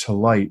fear to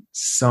light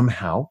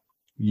somehow.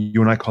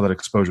 You and I call that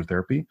exposure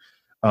therapy.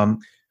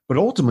 But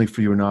ultimately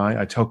for you and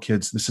I tell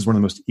kids, this is one of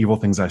the most evil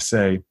things I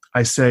say.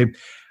 I say,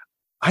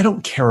 I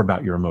don't care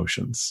about your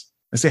emotions.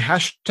 I say,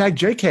 hashtag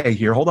JK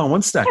here. Hold on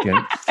one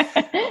second.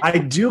 I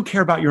do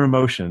care about your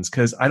emotions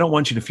because I don't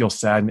want you to feel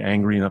sad and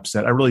angry and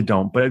upset. I really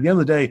don't. But at the end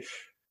of the day,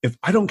 if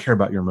I don't care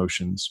about your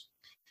emotions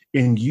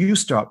and you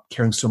stop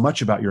caring so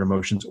much about your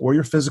emotions or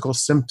your physical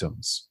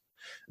symptoms,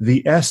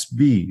 the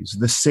SBs,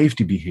 the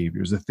safety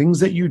behaviors, the things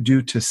that you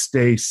do to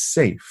stay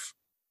safe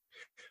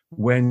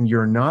when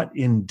you're not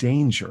in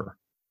danger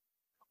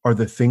are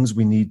the things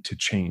we need to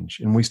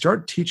change. And we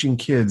start teaching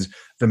kids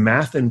the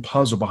math and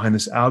puzzle behind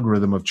this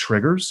algorithm of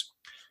triggers,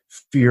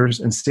 fears,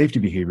 and safety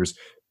behaviors.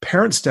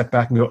 Parents step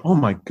back and go, oh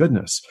my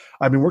goodness,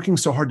 I've been working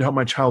so hard to help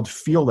my child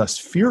feel less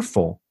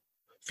fearful,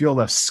 feel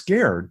less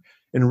scared,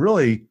 and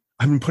really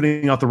I've been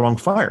putting out the wrong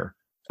fire.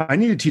 I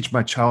need to teach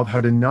my child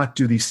how to not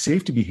do these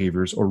safety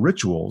behaviors or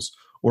rituals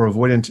or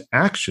avoidant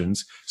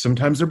actions.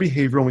 Sometimes they're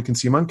behavioral and we can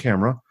see them on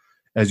camera.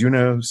 As you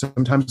know,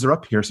 sometimes they're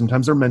up here.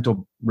 Sometimes they're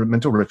mental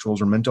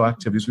rituals or mental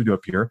activities we do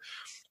up here.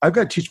 I've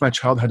got to teach my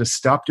child how to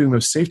stop doing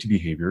those safety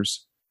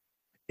behaviors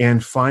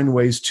and find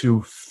ways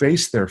to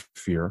face their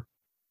fear,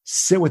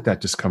 sit with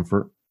that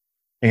discomfort,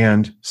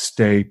 and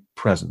stay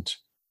present.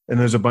 And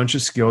there's a bunch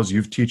of skills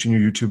you've taught in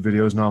your YouTube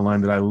videos and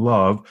online that I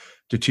love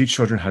to teach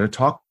children how to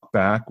talk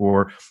back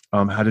or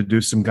how to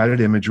do some guided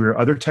imagery or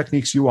other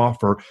techniques you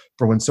offer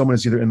for when someone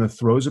is either in the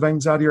throes of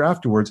anxiety or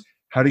afterwards,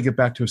 how to get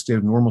back to a state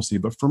of normalcy.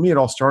 But for me, it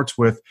all starts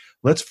with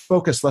let's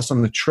focus less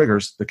on the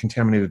triggers, the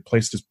contaminated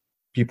places,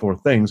 people, or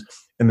things,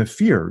 and the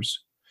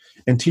fears,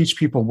 and teach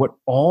people what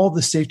all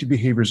the safety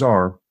behaviors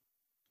are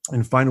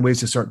and find ways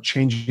to start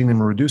changing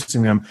them or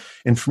reducing them.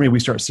 And for me, we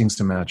start seeing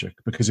some magic.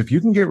 Because if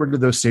you can get rid of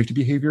those safety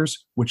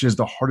behaviors, which is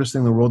the hardest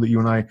thing in the world that you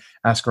and I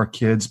ask our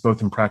kids,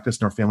 both in practice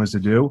and our families, to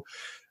do,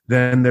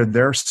 then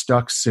they're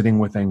stuck sitting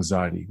with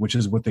anxiety, which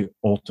is what they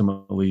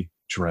ultimately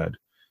dread.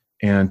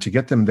 And to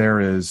get them there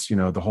is,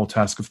 the whole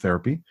task of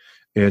therapy.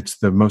 It's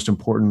the most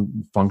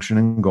important function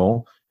and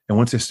goal. And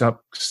once they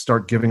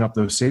start giving up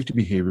those safety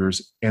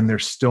behaviors and they're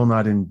still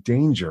not in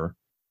danger,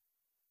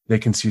 they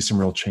can see some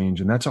real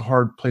change. And that's a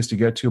hard place to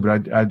get to,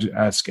 but I'd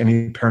ask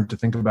any parent to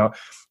think about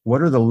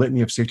what are the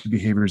litany of safety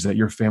behaviors that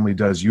your family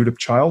does, you to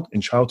child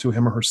and child to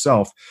him or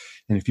herself.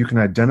 And if you can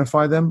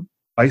identify them,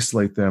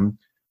 isolate them,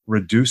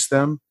 reduce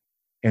them,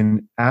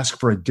 and ask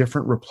for a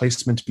different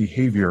replacement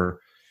behavior,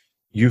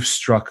 you've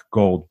struck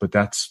gold. But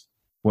that's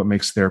what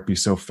makes therapy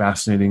so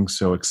fascinating,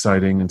 so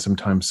exciting, and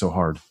sometimes so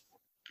hard.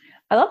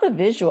 I love the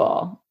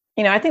visual.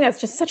 I think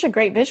that's just such a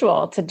great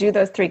visual to do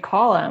those 3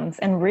 columns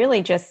and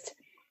really just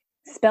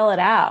spell it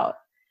out.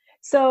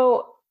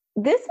 So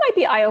this might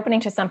be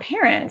eye-opening to some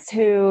parents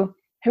who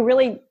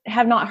really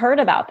have not heard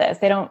about this.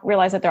 They don't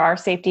realize that there are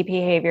safety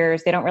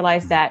behaviors. They don't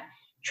realize that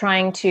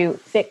trying to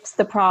fix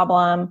the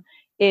problem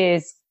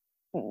is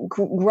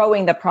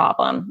growing the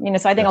problem.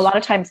 So I think a lot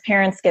of times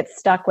parents get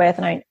stuck with,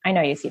 and I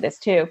know you see this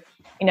too,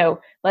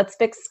 let's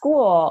fix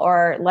school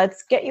or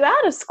let's get you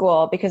out of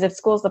school because if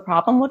school's the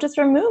problem, we'll just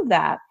remove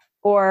that.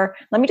 Or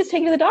let me just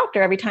take you to the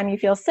doctor every time you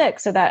feel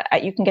sick so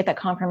that you can get that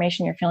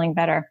confirmation you're feeling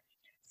better.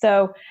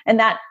 So, and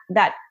that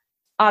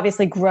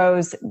obviously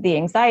grows the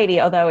anxiety,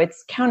 although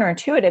it's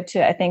counterintuitive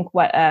to, I think,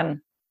 what a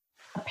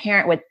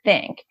parent would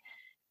think.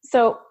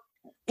 So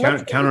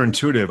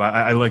Counterintuitive.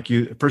 I like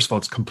you. First of all,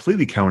 it's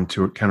completely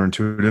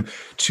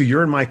counterintuitive to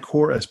your and my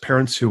core as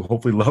parents who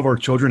hopefully love our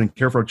children and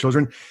care for our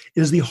children.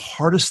 It is the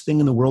hardest thing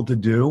in the world to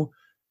do,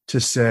 to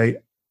say,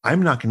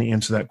 I'm not going to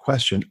answer that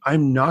question.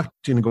 I'm not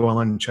going to go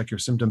online and check your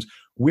symptoms.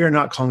 We are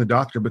not calling the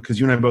doctor, because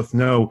you and I both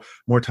know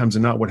more times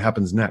than not what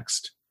happens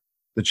next.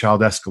 The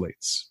child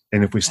escalates.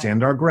 And if we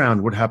stand our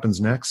ground, what happens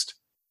next?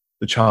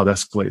 The child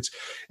escalates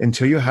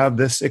until you have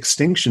this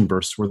extinction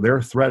burst where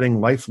they're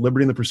threatening life,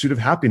 liberty, and the pursuit of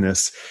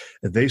happiness.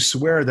 They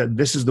swear that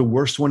this is the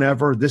worst one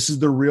ever. This is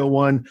the real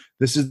one.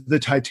 This is the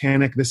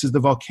Titanic. This is the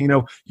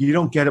volcano. You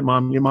don't get it,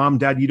 mom. Your mom,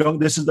 dad, you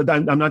don't.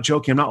 I'm not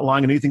joking. I'm not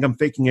lying. And you think I'm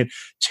faking it.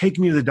 Take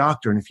me to the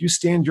doctor. And if you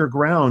stand your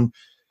ground,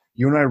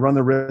 you and I run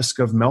the risk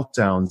of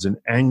meltdowns and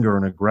anger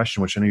and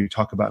aggression, which I know you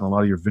talk about in a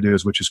lot of your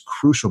videos, which is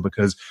crucial,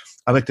 because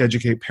I like to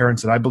educate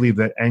parents that I believe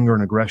that anger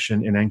and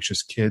aggression in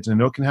anxious kids, and I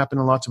know it can happen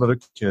in lots of other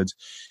kids,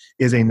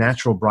 is a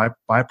natural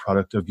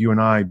byproduct of you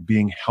and I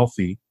being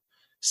healthy,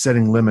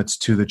 setting limits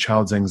to the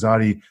child's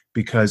anxiety,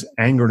 because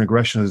anger and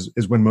aggression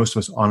is when most of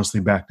us honestly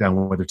back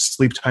down, whether it's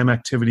sleep time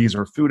activities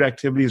or food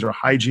activities or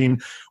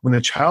hygiene. When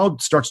the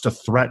child starts to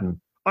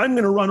threaten, I'm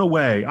going to run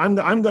away, I'm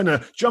going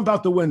to jump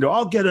out the window,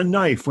 I'll get a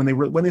knife.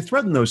 When they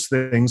threaten those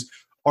things,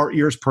 our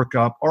ears perk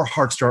up, our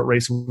hearts start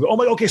racing. Oh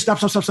my, okay, stop.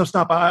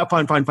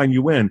 Fine,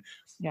 you win.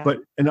 Yeah.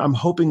 And I'm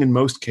hoping in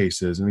most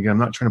cases, and again, I'm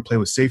not trying to play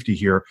with safety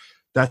here,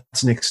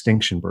 that's an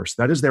extinction burst.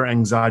 That is their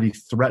anxiety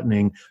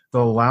threatening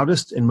the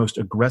loudest and most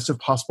aggressive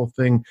possible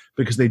thing,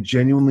 because they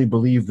genuinely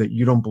believe that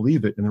you don't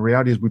believe it. And the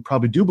reality is we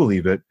probably do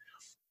believe it,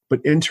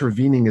 but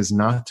intervening is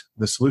not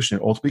the solution.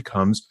 It ultimately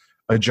becomes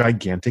a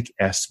gigantic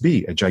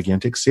SB, a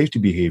gigantic safety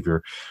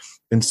behavior.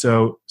 And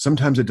so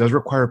sometimes it does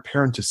require a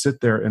parent to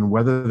sit there and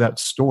weather that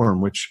storm,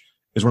 which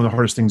is one of the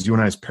hardest things you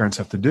and I as parents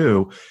have to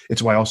do.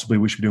 It's why I also believe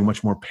we should be doing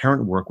much more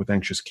parent work with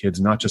anxious kids,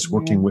 not just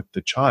working with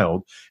the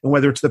child. And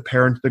whether it's the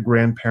parent, the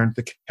grandparent,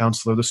 the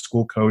counselor, the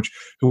school coach,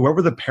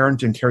 whoever the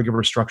parent and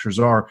caregiver structures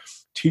are,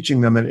 teaching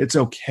them that it's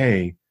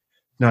okay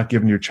not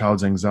giving your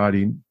child's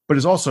anxiety, but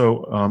it's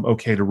also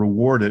okay to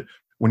reward it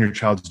when your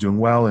child's doing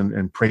well,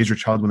 and praise your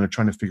child when they're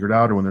trying to figure it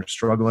out or when they're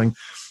struggling.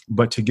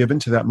 But to give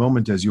into that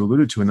moment, as you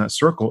alluded to in that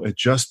circle, it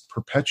just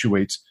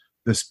perpetuates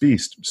this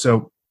beast.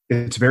 So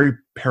it's very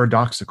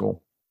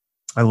paradoxical.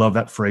 I love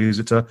that phrase.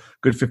 It's a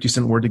good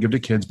 50-cent word to give to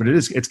kids, but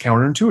it's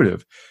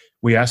counterintuitive.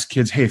 We ask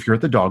kids, hey, if you're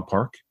at the dog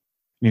park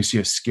and you see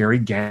a scary,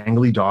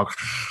 gangly dog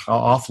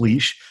off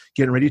leash,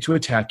 getting ready to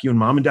attack you, and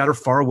mom and dad are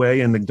far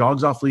away and the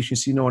dog's off leash, you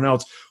see no one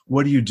else,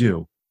 what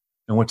do?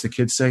 And what's the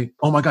kids say?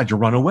 Oh my God, you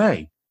run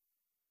away.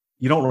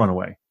 You don't run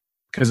away.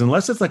 Because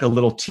unless it's like a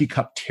little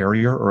teacup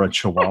terrier or a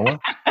chihuahua,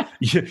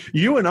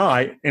 you and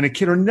I and a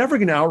kid are never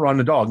going to outrun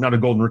a dog. Not a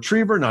golden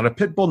retriever, not a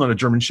pit bull, not a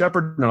German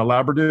shepherd, not a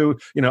Labrador,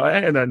 and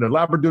the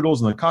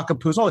Labradoodles and the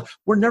cockapoos. All that.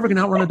 We're never going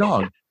to outrun a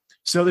dog.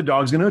 So the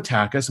dog's going to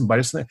attack us and bite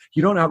us.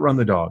 You don't outrun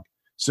the dog.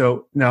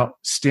 So now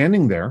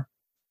standing there,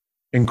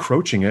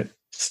 encroaching it,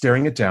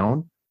 staring it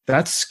down,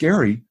 that's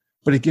scary,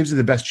 but it gives you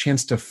the best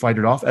chance to fight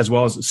it off, as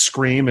well as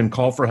scream and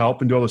call for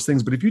help and do all those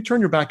things. But if you turn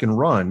your back and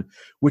run,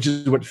 which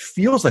is what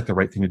feels like the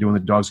right thing to do when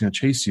the dog's going to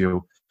chase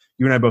you,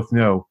 you and I both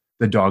know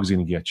the dog's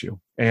going to get you.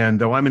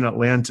 And though I'm in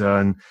Atlanta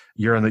and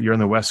you're on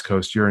the West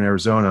Coast, you're in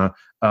Arizona,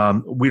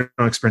 we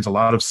don't experience a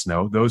lot of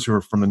snow. Those who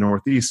are from the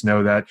Northeast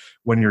know that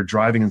when you're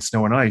driving in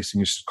snow and ice and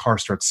your car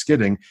starts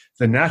skidding,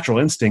 the natural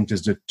instinct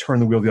is to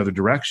turn the wheel the other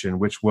direction,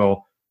 which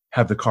will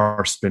have the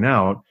car spin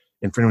out.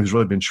 And for anyone who's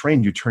really been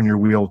trained, you turn your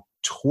wheel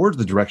towards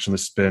the direction of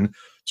the spin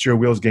so your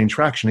wheels gain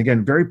traction.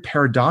 Again, very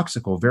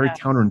paradoxical, very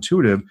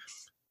counterintuitive,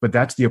 but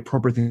that's the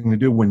appropriate thing to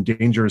do when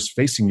danger is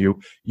facing you.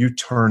 You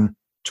turn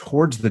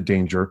towards the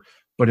danger.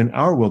 But in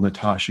our world,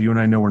 Natasha, you and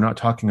I know we're not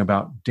talking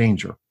about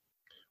danger.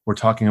 We're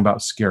talking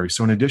about scary.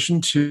 So in addition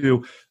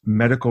to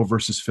medical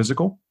versus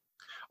physical,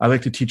 I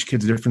like to teach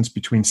kids the difference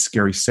between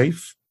scary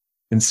safe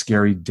and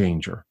scary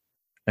danger.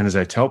 And as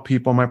I tell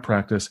people in my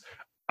practice,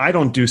 I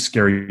don't do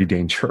scary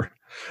danger.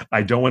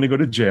 I don't want to go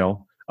to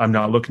jail. I'm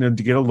not looking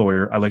to get a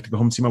lawyer. I like to go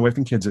home and see my wife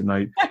and kids at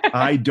night.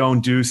 I don't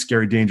do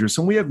scary danger.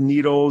 So we have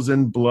needles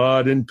and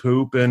blood and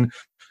poop and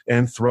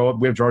throw up.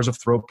 We have jars of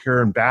throw up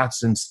here and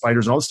bats and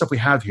spiders and all the stuff we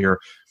have here.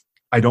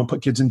 I don't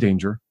put kids in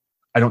danger.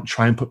 I don't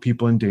try and put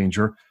people in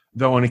danger.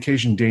 Though on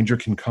occasion danger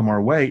can come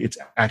our way, it's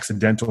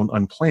accidental and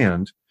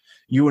unplanned.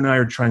 You and I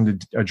are trying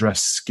to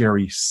address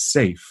scary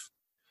safe,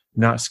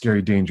 not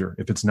scary danger.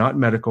 If it's not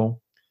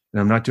medical, and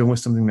I'm not dealing with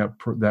something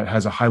that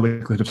has a high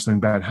likelihood of something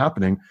bad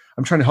happening,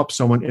 I'm trying to help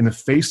someone in the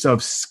face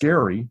of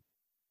scary,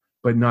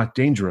 but not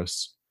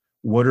dangerous.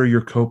 What are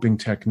your coping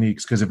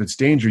techniques? Because if it's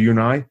danger, you and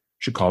I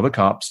should call the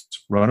cops,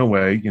 run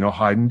away,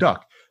 hide and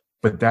duck.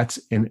 But that's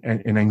in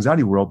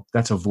anxiety world,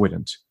 that's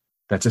avoidant.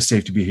 That's a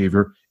safety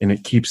behavior, and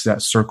it keeps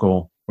that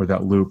circle or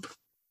that loop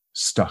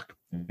stuck.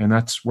 And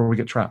that's where we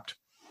get trapped.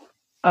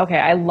 Okay,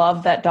 I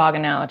love that dog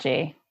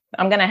analogy.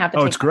 I'm going to have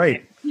to it's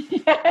great.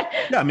 Yeah,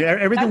 I mean,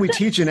 everything we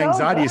teach in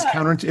anxiety is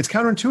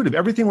counterintuitive.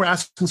 Everything we're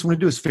asking someone to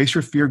do is face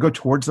your fear, go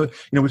towards we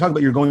talk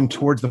about you're going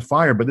towards the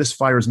fire, but this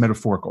fire is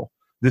metaphorical.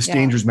 This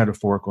danger is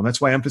metaphorical. And that's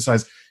why I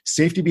emphasize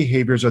safety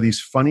behaviors are these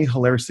funny,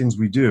 hilarious things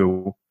we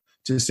do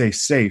to say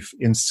safe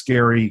in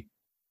scary,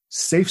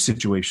 safe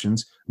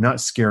situations, not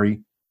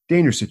scary,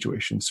 dangerous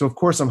situations. So of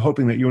course, I'm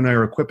hoping that you and I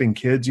are equipping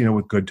kids,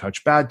 with good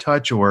touch, bad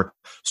touch, or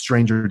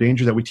stranger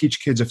danger, that we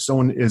teach kids if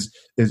someone is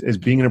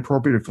being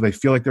inappropriate, if they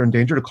feel like they're in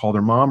danger, to call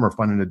their mom or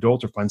find an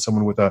adult or find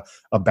someone with a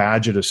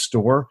badge at a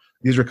store.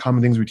 These are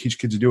common things we teach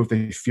kids to do if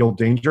they feel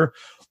danger.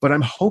 But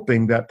I'm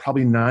hoping that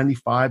probably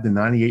 95 to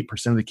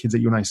 98% of the kids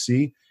that you and I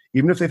see,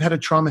 even if they've had a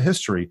trauma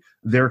history,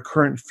 their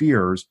current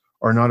fears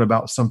are not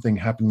about something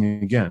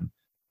happening again.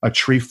 A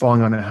tree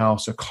falling on a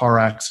house, a car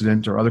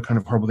accident, or other kind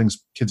of horrible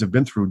things kids have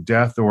been through,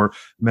 death or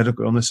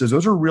medical illnesses.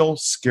 Those are real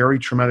scary,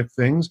 traumatic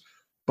things,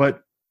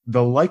 but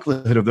the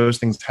likelihood of those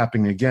things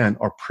happening again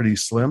are pretty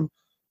slim.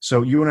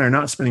 So you and I are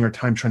not spending our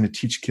time trying to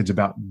teach kids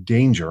about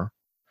danger.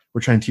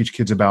 We're trying to teach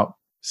kids about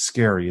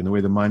scary and the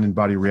way the mind and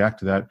body react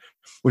to that,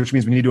 which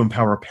means we need to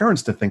empower our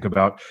parents to think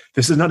about,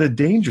 this is not a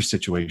danger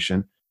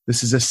situation.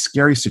 This is a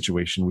scary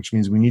situation, which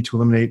means we need to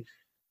eliminate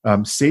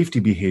safety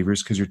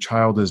behaviors because your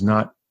child is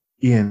not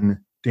in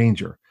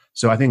danger.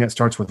 So I think that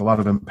starts with a lot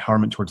of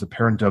empowerment towards the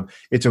parent of,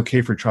 it's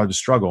okay for your child to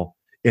struggle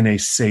in a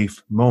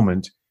safe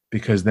moment,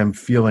 because them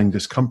feeling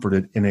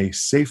discomforted in a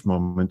safe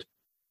moment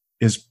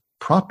is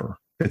proper.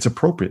 It's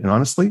appropriate. And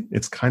honestly,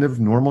 it's kind of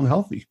normal and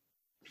healthy.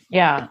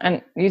 Yeah.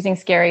 And using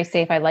scary,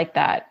 safe, I like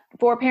that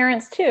for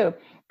parents too.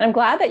 And I'm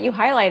glad that you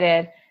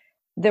highlighted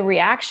the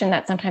reaction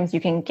that sometimes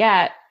you can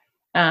get.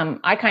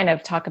 I kind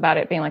of talk about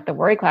it being like the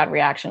worry cloud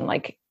reaction.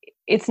 Like,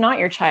 it's not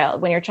your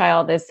child. When your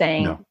child is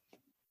saying, no,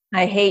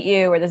 I hate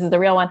you, or this is the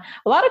real one.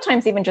 A lot of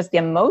times, even just the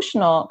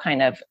emotional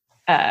kind of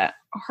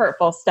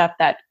hurtful stuff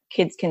that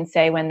kids can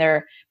say when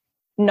they're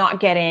not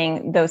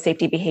getting those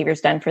safety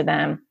behaviors done for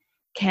them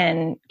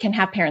can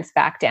have parents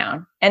back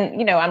down.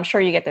 And, I'm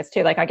sure you get this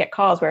too. Like, I get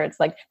calls where it's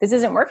like, this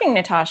isn't working,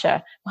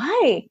 Natasha.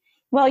 Why?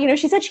 Well,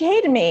 she said she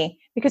hated me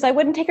because I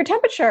wouldn't take her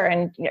temperature,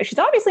 and, she's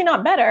obviously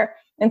not better.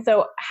 And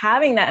so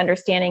having that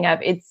understanding of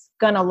it's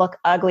going to look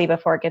ugly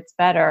before it gets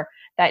better,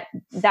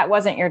 that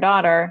wasn't your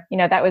daughter,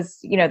 that was,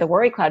 the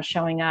worry cloud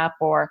showing up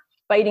or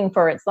fighting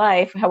for its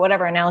life,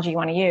 whatever analogy you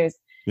want to use.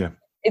 Yeah.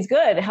 It's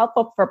good,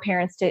 helpful for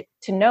parents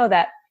to know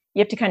that you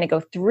have to kind of go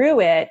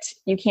through it.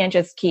 You can't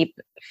just keep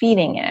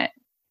feeding it.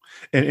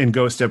 And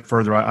go a step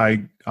further.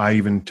 I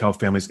even tell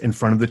families in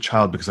front of the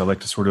child, because I like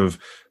to sort of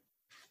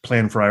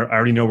plan for, I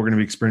already know we're going to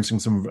be experiencing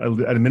some,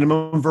 at a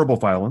minimum, verbal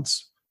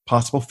violence,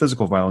 possible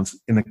physical violence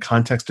in the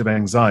context of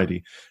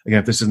anxiety. Again,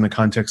 if this is in the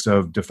context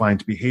of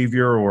defiant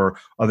behavior or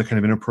other kind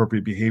of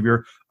inappropriate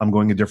behavior, I'm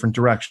going a different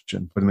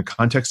direction. But in the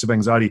context of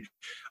anxiety,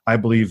 I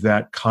believe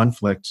that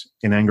conflict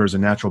and anger is a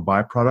natural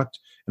byproduct.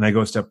 And I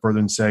go a step further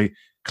and say,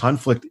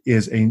 conflict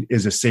is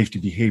a safety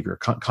behavior.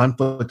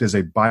 Conflict is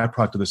a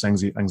byproduct of this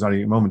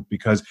anxiety moment,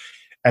 because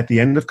at the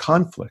end of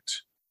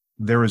conflict,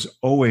 there is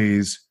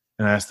always,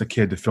 and I ask the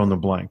kid to fill in the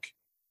blank.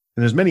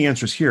 And there's many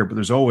answers here, but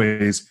there's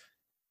always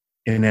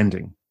an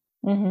ending.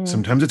 Mm-hmm.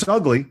 Sometimes it's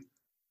ugly.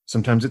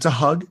 Sometimes it's a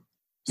hug.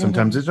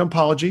 Sometimes it's an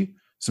apology.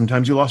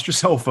 Sometimes you lost your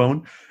cell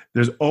phone.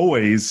 There's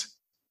always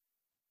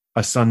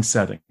a sun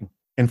setting.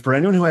 And for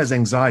anyone who has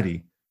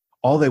anxiety,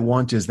 all they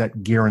want is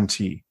that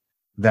guarantee,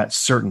 that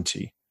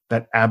certainty,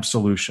 that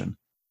absolution.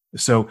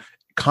 So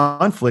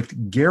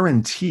conflict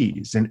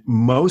guarantees in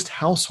most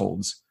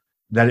households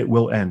that it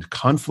will end.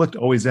 Conflict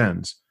always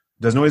ends.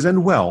 It doesn't always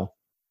end well,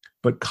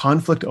 but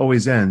conflict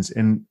always ends.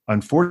 And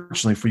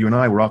unfortunately for you and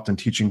I, we're often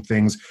teaching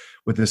things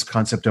with this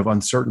concept of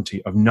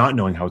uncertainty, of not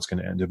knowing how it's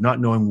going to end, of not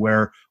knowing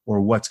where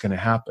or what's going to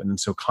happen. And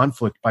so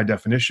conflict, by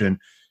definition,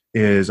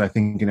 is, I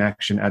think, an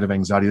action out of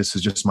anxiety. This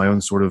is just my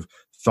own sort of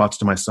thoughts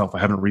to myself. I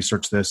haven't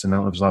researched this, and I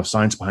don't know if there's a lot of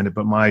science behind it,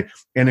 but my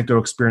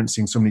anecdotal experience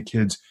seeing so many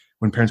kids,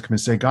 when parents come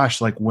and say, gosh,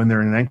 like when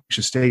they're in an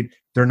anxious state,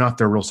 they're not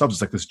their real selves.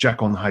 It's like this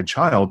Jekyll and Hyde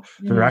child.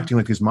 They're acting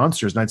like these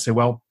monsters. And I'd say,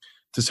 well,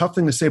 it's a tough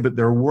thing to say, but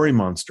they're worry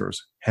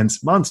monsters,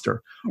 hence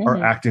monster,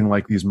 are acting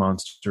like these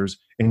monsters.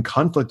 And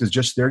conflict is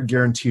just their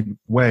guaranteed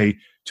way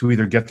to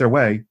either get their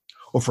way,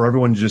 or for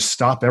everyone to just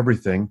stop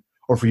everything,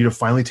 or for you to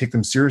finally take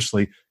them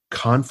seriously.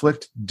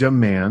 Conflict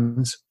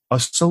demands a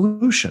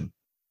solution,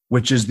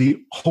 which is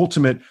the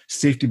ultimate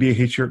safety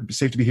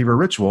behavior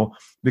ritual,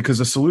 because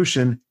a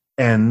solution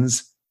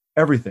ends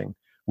everything,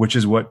 which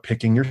is what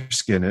picking your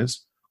skin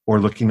is, or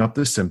looking up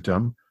the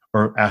symptom,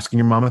 or asking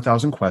your mom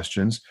 1,000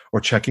 questions, or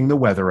checking the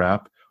weather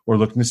app, or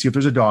looking to see if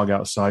there's a dog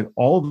outside.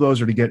 All of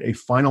those are to get a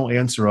final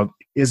answer of,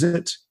 is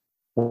it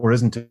or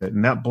isn't it?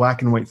 And that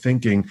black and white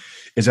thinking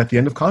is at the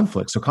end of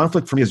conflict. So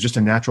conflict for me is just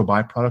a natural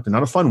byproduct, and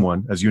not a fun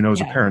one, as you know,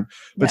 as a parent,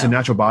 but it's a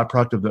natural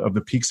byproduct of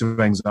the peaks of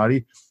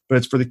anxiety. But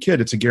it's for the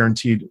kid, it's a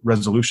guaranteed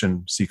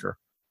resolution seeker.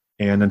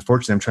 And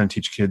unfortunately, I'm trying to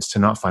teach kids to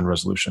not find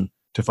resolution,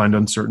 to find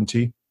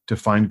uncertainty, to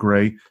find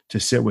gray, to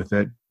sit with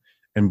it.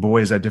 And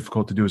boy, is that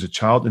difficult to do as a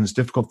child. And it's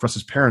difficult for us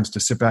as parents to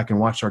sit back and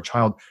watch our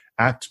child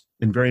act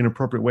in very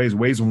inappropriate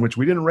ways in which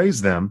we didn't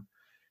raise them,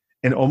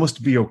 and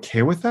almost be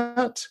okay with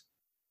that.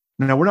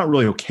 Now, we're not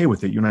really okay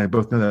with it. You and I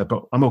both know that,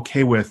 but I'm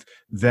okay with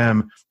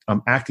them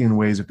acting in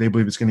ways if they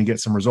believe it's going to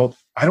get some result.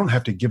 I don't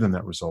have to give them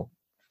that result.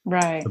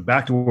 Right. But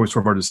back to where we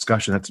sort of our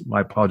discussion.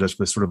 I apologize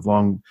for this sort of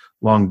long,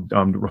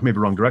 maybe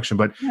wrong direction.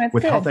 But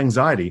with health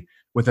anxiety,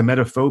 with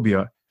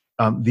emetophobia,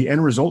 the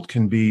end result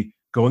can be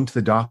going to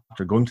the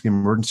doctor, going to the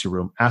emergency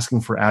room,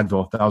 asking for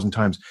Advil 1,000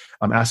 times,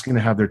 asking to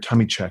have their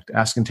tummy checked,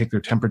 asking to take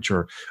their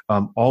temperature.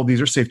 All these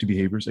are safety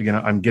behaviors. Again,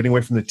 I'm getting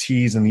away from the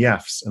T's and the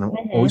F's, and I'm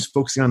always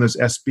focusing on those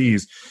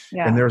SBs.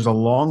 Yeah. And there's a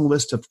long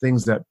list of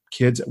things that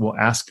kids will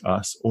ask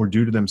us or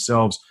do to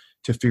themselves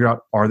to figure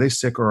out, are they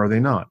sick or are they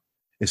not?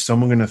 Is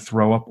someone going to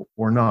throw up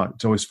or not?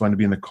 It's always fun to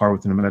be in the car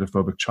with an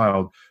emetophobic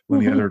child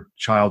when the other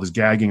child is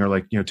gagging or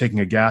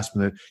taking a gasp,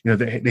 and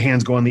the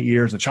hands go on the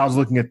ears. The child's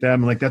looking at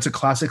them, and that's a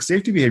classic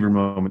safety behavior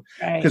moment.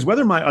 Because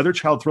whether my other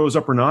child throws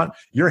up or not,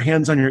 your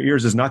hands on your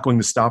ears is not going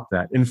to stop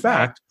that. In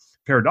fact,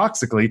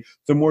 paradoxically,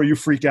 the more you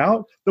freak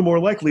out, the more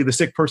likely the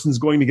sick person is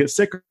going to get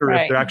sicker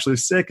if they're actually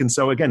sick. And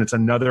so again, it's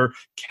another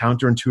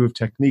counterintuitive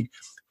technique.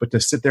 But to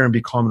sit there and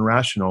be calm and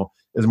rational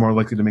is more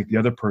likely to make the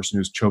other person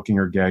who's choking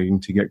or gagging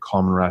to get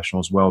calm and rational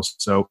as well.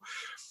 So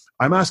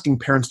I'm asking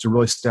parents to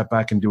really step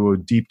back and do a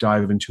deep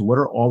dive into what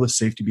are all the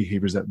safety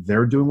behaviors that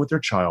they're doing with their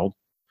child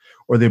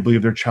or they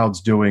believe their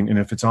child's doing. And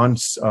if it's on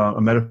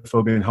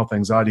emetophobia and health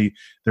anxiety,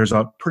 there's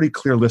a pretty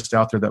clear list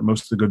out there that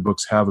most of the good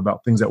books have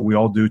about things that we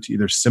all do to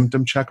either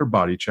symptom check or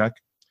body check,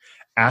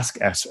 ask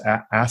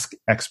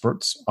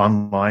experts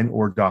online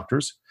or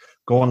doctors,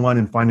 go online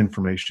and find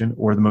information,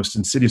 or the most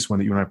insidious one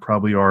that you and I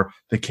probably are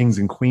the kings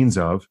and queens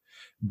of,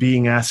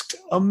 being asked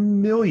a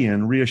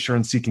million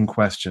reassurance-seeking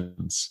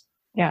questions.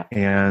 Yeah.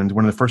 And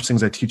one of the first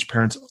things I teach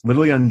parents,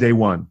 literally on day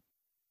one,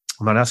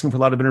 I'm not asking for a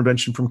lot of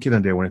intervention from kid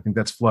on day one. I think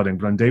that's flooding.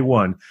 But on day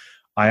one,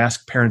 I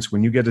ask parents,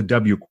 when you get a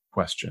W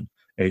question,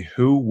 a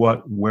who,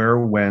 what, where,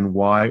 when,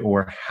 why,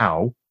 or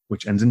how,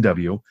 which ends in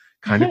W,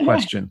 kind of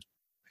question,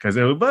 because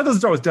it doesn't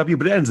start with W,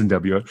 but it ends in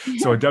W.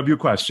 So a W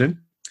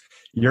question.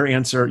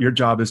 Your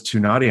job is to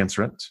not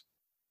answer it,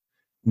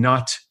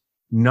 not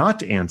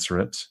answer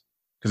it,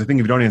 because I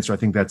think if you don't answer, I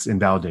think that's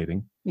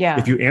invalidating. Yeah.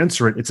 If you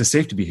answer it, it's a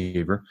safety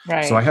behavior.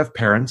 Right. So I have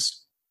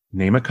parents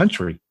name a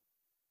country.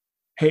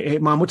 Hey,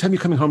 Mom, what time are you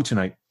coming home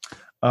tonight?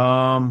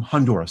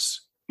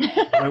 Honduras.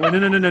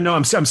 No.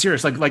 I'm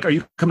serious. Like, are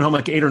you coming home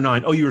like 8 or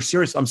 9? Oh, you were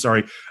serious? I'm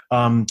sorry.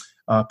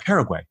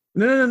 Paraguay.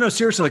 No.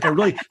 Seriously,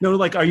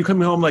 are you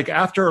coming home like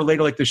after or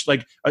later? Like this,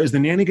 is the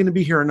nanny going to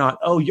be here or not?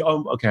 Oh,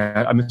 okay.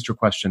 I missed your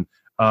question.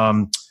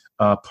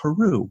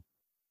 Peru.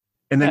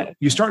 And then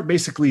you start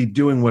basically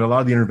doing what a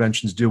lot of the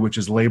interventions do, which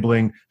is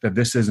labeling that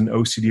this is an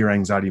OCD or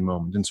anxiety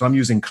moment. And so I'm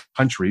using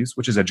countries,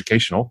 which is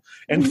educational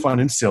and fun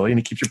and silly, and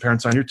it keeps your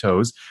parents on your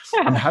toes.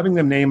 Yeah. I'm having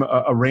them name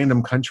a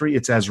random country.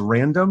 It's as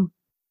random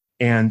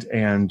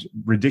and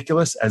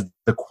ridiculous as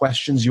the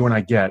questions you and I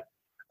get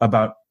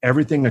about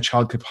everything a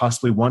child could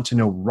possibly want to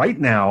know right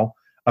now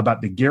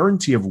about the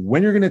guarantee of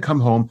when you're going to come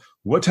home,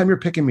 what time you're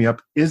picking me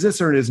up, is this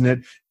or isn't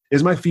it?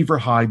 Is my fever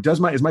high?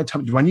 Is my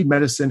tummy, do I need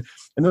medicine?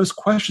 And those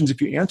questions,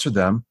 if you answer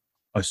them,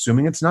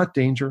 assuming it's not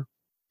danger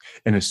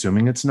and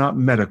assuming it's not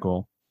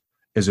medical,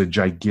 is a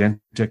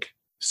gigantic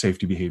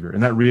safety behavior.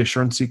 And that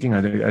reassurance seeking,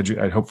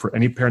 I hope for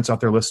any parents out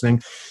there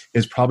listening,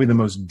 is probably the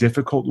most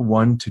difficult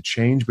one to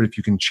change. But if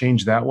you can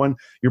change that one,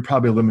 you're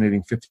probably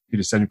eliminating 50 to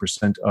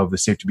 70% of the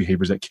safety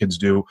behaviors that kids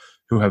do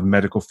who have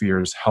medical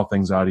fears, health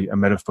anxiety,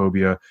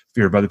 emetophobia,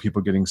 fear of other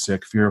people getting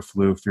sick, fear of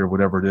flu, fear of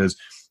whatever it is,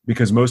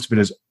 because most of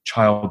it is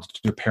child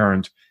to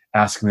parent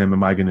asking them,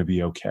 am I going to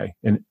be okay,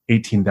 in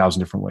 18,000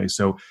 different ways.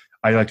 So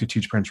I like to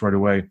teach parents right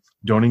away,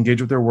 don't engage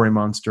with their worry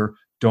monster.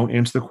 Don't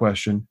answer the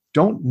question.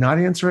 Don't not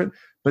answer it,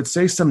 but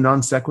say some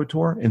non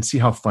sequitur and see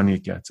how funny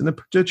it gets. And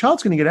the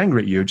child's going to get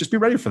angry at you. Just be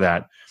ready for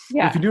that.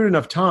 Yeah. If you do it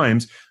enough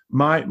times,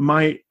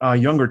 my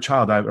younger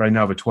child, I right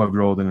now have a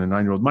 12-year-old and a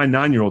 9-year-old. My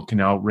 9-year-old can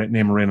now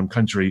name a random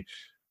country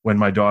when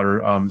my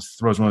daughter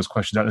throws one of those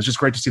questions out. It's just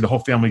great to see the whole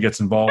family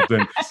gets involved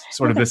in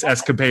sort of this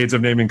escapades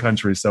of naming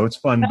countries. So it's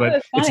fun,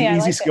 but it's an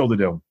easy skill to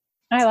do.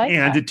 I like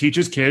and that. It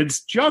teaches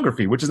kids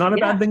geography, which is not a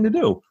bad thing to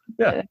do.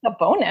 Yeah. It's a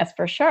bonus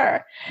for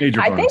sure. Major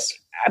bonus. I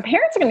think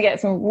parents are going to get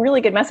some really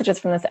good messages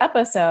from this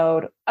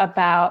episode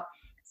about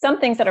some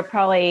things that are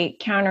probably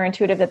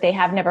counterintuitive that they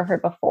have never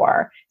heard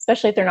before,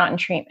 especially if they're not in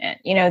treatment.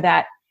 You know,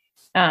 that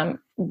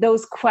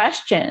those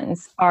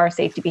questions are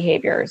safety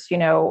behaviors. You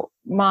know,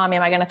 Mom,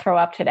 am I going to throw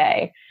up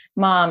today?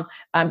 Mom,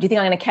 do you think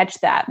I'm going to catch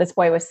that? This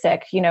boy was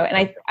sick, you know,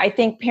 and I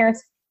think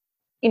parents,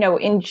 you know,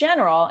 in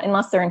general,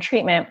 unless they're in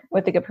treatment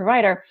with a good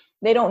provider,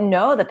 they don't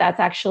know that that's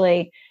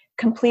actually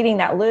completing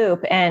that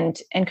loop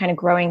and kind of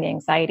growing the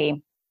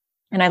anxiety.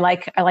 And I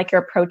like your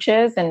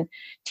approaches and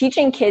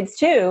teaching kids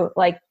too,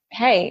 like,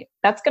 hey,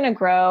 that's going to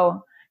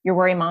grow your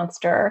worry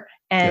monster.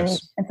 And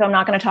so I'm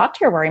not going to talk to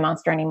your worry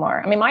monster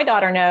anymore. I mean, my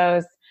daughter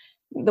knows,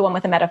 the one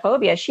with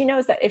emetophobia, she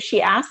knows that if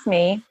she asks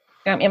me,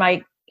 am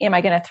I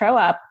going to throw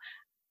up?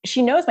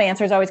 She knows my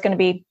answer is always going to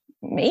be,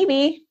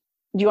 maybe.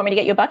 Do you want me to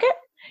get you a bucket?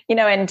 You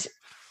know, and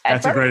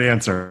that's a great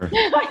answer.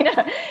 I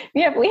know.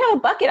 Yeah, we have a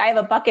bucket. I have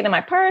a bucket in my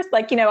purse.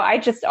 Like, you know, I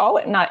just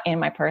always, not in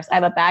my purse. I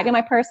have a bag in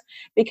my purse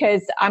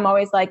because I'm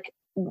always like,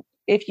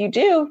 if you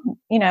do,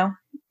 you know,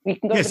 we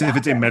can go. Yes, and if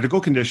it's a medical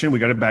condition, we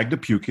got a bag to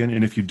puke in.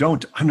 And if you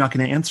don't, I'm not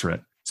going to answer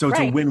it. So it's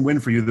a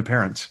win-win for you, the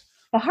parent.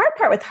 The hard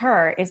part with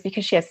her is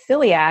because she has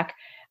celiac,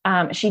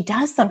 she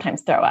does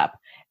sometimes throw up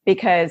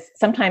because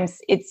sometimes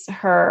it's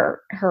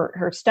her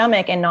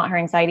stomach and not her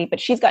anxiety,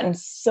 but she's gotten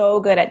so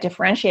good at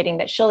differentiating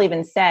that she'll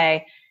even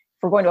say,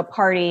 if we're going to a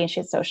party and she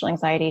has social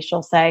anxiety,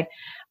 she'll say,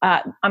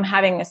 I'm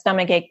having a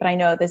stomach ache, but I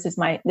know this is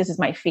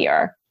my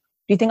fear.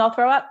 Do you think I'll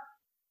throw up?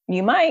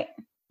 You might,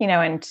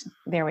 and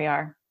there we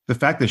are. The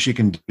fact that she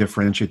can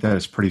differentiate that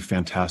is pretty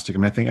fantastic. I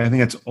mean, I think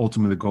that's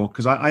ultimately the goal,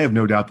 because I have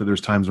no doubt that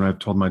there's times when I've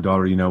told my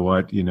daughter, you know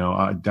what,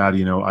 Dad,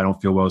 I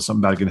don't feel well,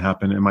 something bad can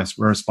happen. And my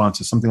response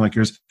is something like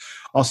yours.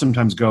 I'll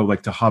sometimes go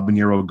like to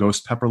habanero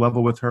ghost pepper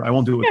level with her. I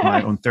won't do it with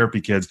my own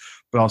therapy kids,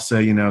 but I'll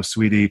say,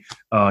 sweetie,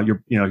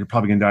 you're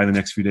probably going to die in the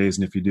next few days.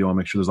 And if you do, I'll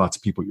make sure there's lots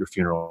of people at your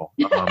funeral.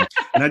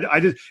 And I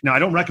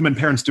don't recommend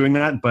parents doing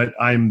that, but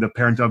I'm the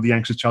parent of the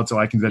anxious child, so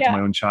I can do that to my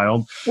own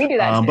child. We do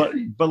that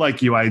too. But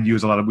like you, I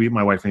use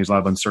my wife and I use a lot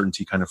of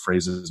uncertainty kind of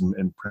phrases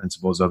and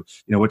principles of,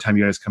 what time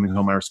you guys coming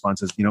home? My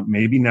response is,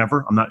 maybe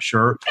never. I'm not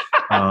sure.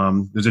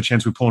 There's a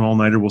chance we pull an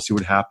all-nighter. We'll see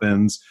what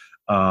happens.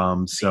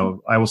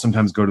 So I will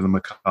sometimes go to the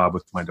macabre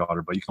with my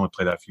daughter, but you can only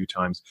play that a few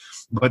times.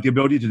 But the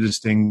ability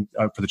to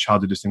for the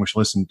child to distinguish,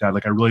 listen, Dad,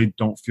 like I really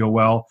don't feel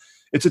well.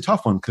 It's a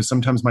tough one because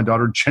sometimes my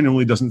daughter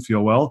genuinely doesn't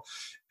feel well.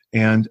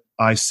 And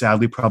I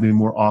sadly probably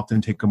more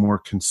often take a more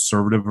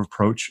conservative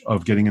approach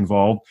of getting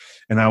involved.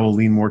 And I will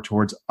lean more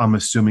towards, I'm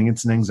assuming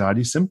it's an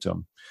anxiety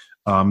symptom.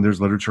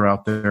 There's literature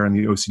out there in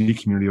the OCD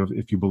community of,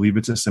 if you believe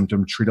it's a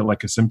symptom, treat it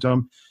like a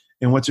symptom.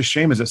 And what's a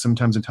shame is that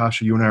sometimes,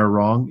 Natasha, you and I are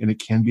wrong, and it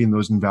can be in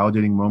those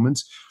invalidating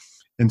moments.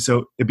 And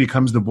so it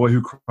becomes the boy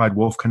who cried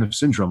wolf kind of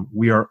syndrome.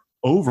 We are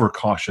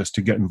overcautious to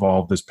get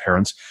involved as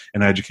parents,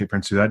 and I educate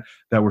parents to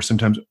that we're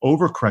sometimes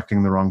overcorrecting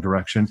in the wrong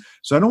direction.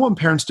 So I don't want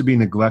parents to be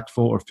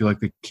neglectful or feel like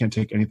they can't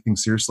take anything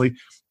seriously.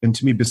 And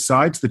to me,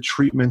 besides the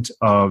treatment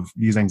of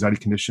these anxiety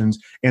conditions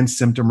and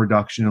symptom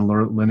reduction and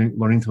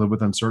learning to live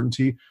with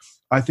uncertainty,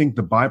 I think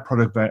the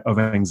byproduct of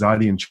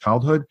anxiety in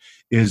childhood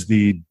is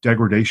the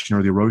degradation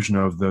or the erosion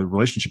of the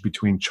relationship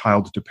between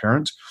child to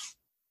parent.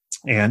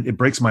 And it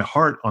breaks my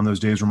heart on those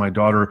days where my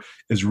daughter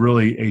is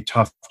really a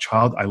tough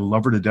child. I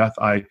love her to death.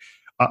 I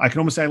can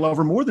almost say I love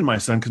her more than my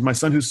son, because my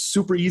son, who's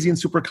super easy and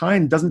super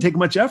kind, doesn't take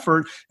much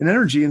effort and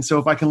energy. And so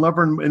if I can love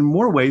her in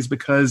more ways,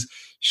 because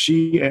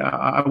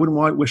I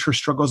wouldn't wish her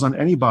struggles on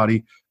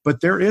anybody,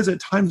 but there is at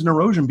times an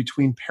erosion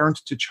between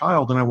parent to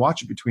child. And I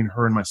watch it between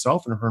her and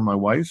myself and her and my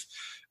wife.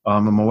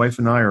 And my wife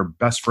and I are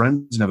best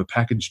friends and have a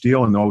package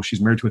deal. And though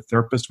she's married to a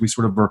therapist, we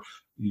sort of are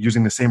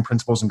using the same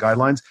principles and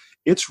guidelines.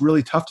 It's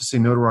really tough to say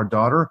no to our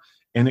daughter,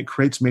 and it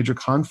creates major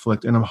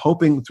conflict. And I'm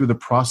hoping through the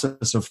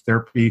process of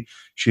therapy,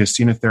 she has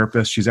seen a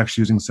therapist. She's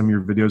actually using some of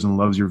your videos and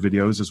loves your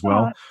videos as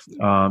well.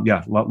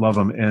 Love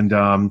them.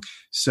 And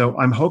so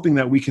I'm hoping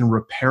that we can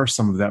repair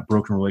some of that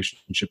broken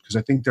relationship, because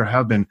I think there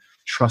have been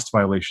trust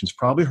violations,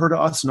 probably her to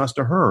us and us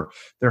to her.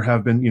 There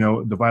have been,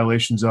 the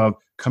violations of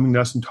coming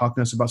to us and talking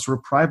to us about sort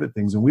of private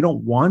things. And we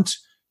don't want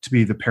to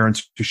be the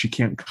parents who she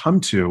can't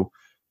come to.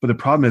 But the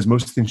problem is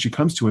most of the things she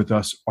comes to with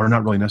us are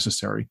not really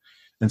necessary.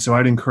 And so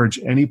I'd encourage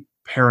any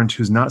parent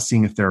who's not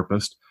seeing a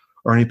therapist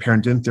or any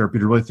parent in therapy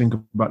to really think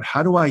about,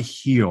 how do I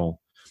heal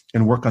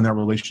and work on that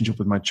relationship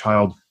with my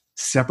child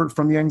separate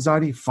from the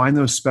anxiety? Find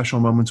those special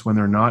moments when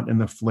they're not in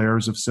the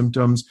flares of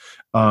symptoms,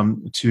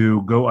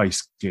 to go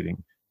ice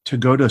skating, to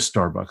go to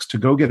Starbucks, to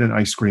go get an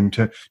ice cream,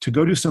 to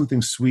go do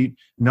something sweet,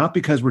 not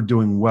because we're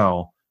doing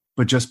well,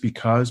 but just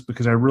because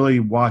I really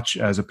watch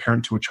as a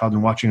parent to a child,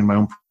 and watching in my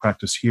own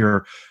practice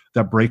here,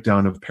 that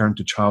breakdown of parent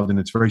to child. And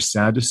it's very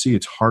sad to see.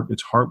 It's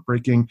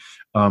heartbreaking.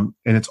 And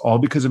it's all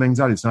because of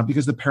anxiety. It's not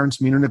because the parent's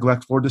mean or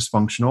neglectful or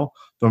dysfunctional,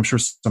 though I'm sure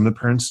some of the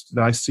parents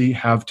that I see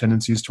have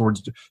tendencies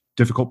towards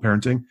difficult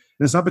parenting. And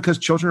it's not because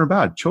children are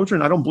bad.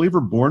 Children, I don't believe,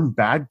 are born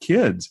bad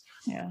kids.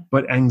 Yeah.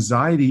 But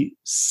anxiety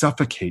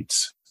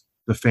suffocates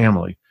the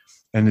family.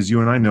 And as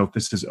you and I know,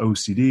 this is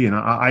OCD, and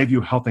I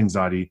view health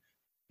anxiety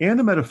and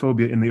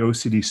emetophobia in the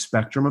OCD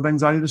spectrum of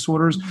anxiety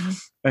disorders. Mm-hmm.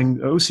 And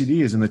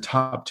OCD is in the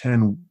top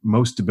 10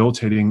 most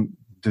debilitating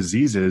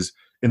diseases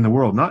in the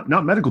world, not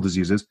medical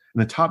diseases, in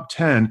the top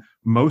 10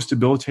 most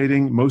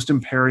debilitating, most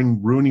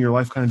impairing, ruining your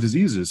life kind of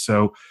diseases.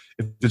 So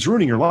if it's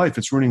ruining your life,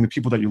 it's ruining the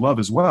people that you love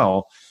as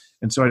well.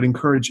 And so I'd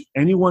encourage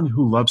anyone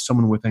who loves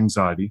someone with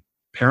anxiety,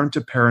 parent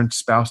to parent,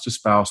 spouse to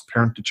spouse,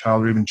 parent to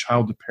child, or even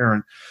child to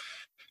parent,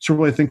 to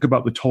really think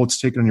about the toll it's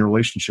taken on your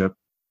relationship.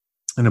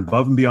 And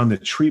above and beyond the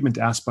treatment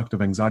aspect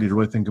of anxiety, to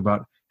really think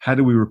about, how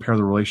do we repair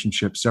the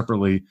relationship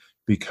separately?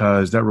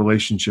 Because that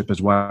relationship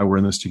is why we're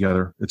in this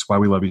together. It's why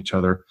we love each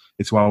other.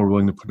 It's why we're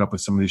willing to put up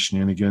with some of these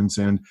shenanigans.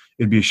 And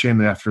it'd be a shame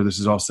that after this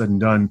is all said and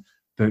done,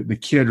 the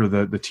kid or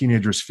the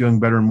teenager is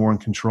feeling better and more in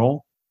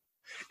control,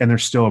 and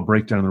there's still a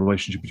breakdown in the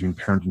relationship between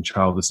parent and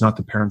child. It's not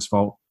the parent's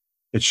fault.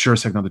 It's sure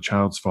as heck not the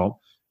child's fault.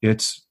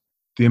 It's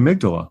the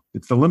amygdala.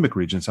 It's the limbic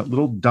region. It's that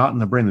little dot in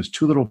the brain. There's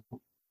two little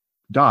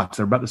dots.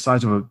 They're about the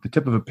size of the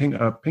tip of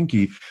a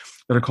pinky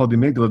that are called the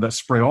amygdala, that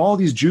spray all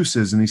these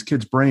juices in these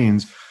kids'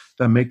 brains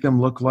that make them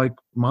look like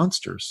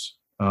monsters.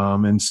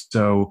 And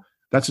so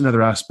that's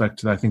another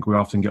aspect that I think we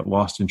often get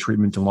lost in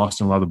treatment and lost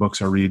in a lot of the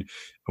books I read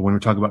when we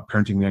talk about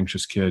parenting the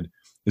anxious kid.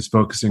 It's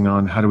focusing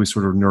on how do we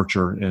sort of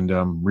nurture and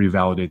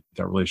revalidate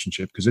that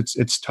relationship, because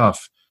it's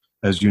tough,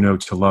 as you know,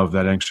 to love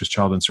that anxious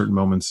child in certain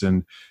moments,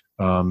 and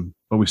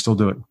but we still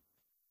do it.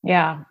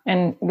 Yeah,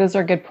 and those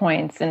are good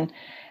points, and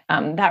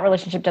that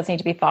relationship does need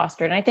to be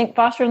fostered, and I think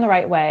fostered in the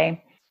right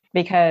way,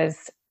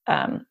 because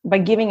by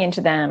giving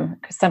into them,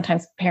 because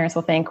sometimes parents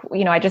will think,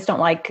 I just don't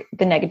like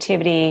the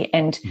negativity,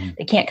 and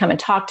they can't come and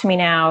talk to me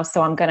now,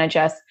 so I'm going to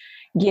just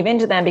give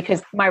into them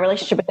because my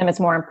relationship with them is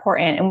more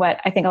important. And what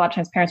I think a lot of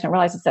times parents don't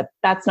realize is that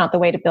that's not the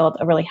way to build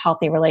a really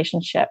healthy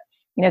relationship.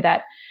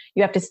 That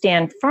you have to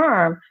stand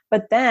firm,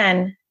 but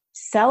then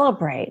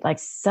celebrate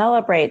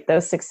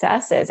those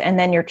successes. And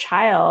then your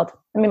child,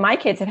 my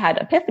kids have had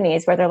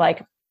epiphanies where they're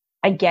like,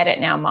 I get it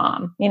now,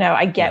 Mom.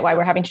 I get why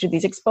we're having to do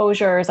these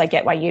exposures. I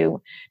get why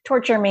you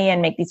torture me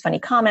and make these funny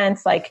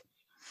comments.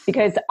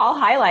 Because I'll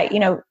highlight,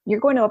 you're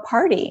going to a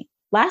party.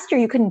 Last year,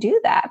 you couldn't do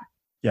that.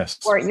 Yes.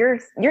 Or you're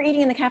eating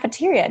in the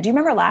cafeteria. Do you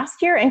remember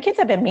last year? And kids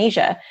have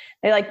amnesia.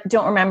 They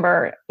don't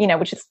remember,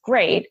 which is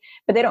great,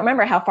 but they don't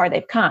remember how far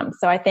they've come.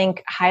 So I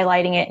think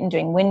highlighting it and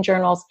doing win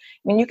journals,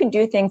 you can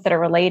do things that are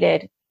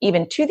related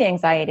even to the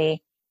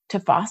anxiety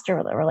to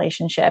foster the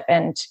relationship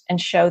and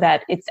show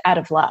that it's out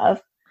of love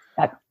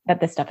that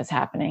this stuff is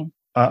happening.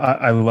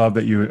 I love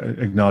that you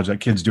acknowledge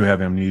that kids do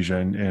have amnesia,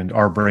 and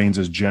our brains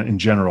in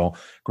general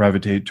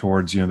gravitate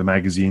towards, the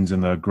magazines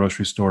and the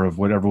grocery store of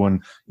what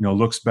everyone,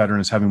 looks better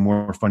and is having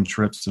more fun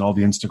trips, and all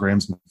the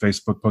Instagrams and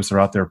Facebook posts are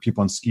out there,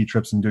 people on ski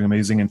trips and doing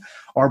amazing. And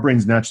our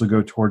brains naturally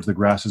go towards the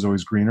grass is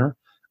always greener.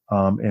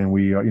 And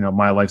we,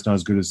 my life's not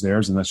as good as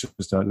theirs. And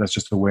that's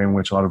just a way in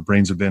which a lot of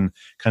brains have been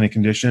kind of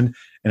conditioned.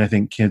 And I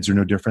think kids are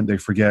no different. They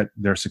forget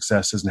their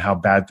successes and how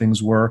bad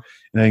things were.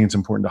 And I think it's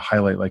important to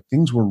highlight,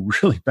 things were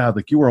really bad.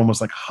 You were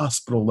almost like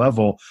hospital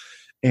level.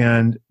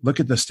 And look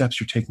at the steps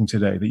you're taking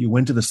today, that you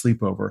went to the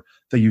sleepover,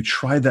 that you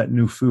tried that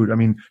new food.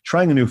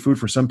 Trying a new food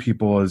for some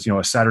people is,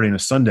 a Saturday and a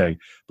Sunday,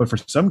 but for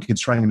some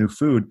kids, trying a new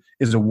food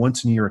is a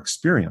once in a year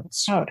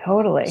experience. Oh,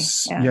 totally.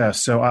 Yeah.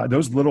 So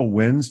those little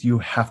wins, you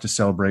have to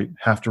celebrate,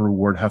 have to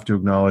reward, have to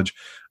acknowledge,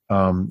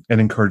 and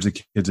encourage the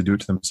kids to do it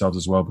to themselves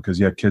as well, because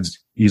kids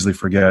easily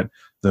forget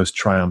those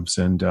triumphs.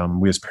 And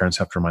we as parents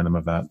have to remind them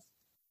of that.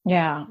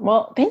 Yeah.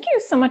 Well, thank you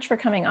so much for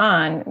coming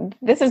on.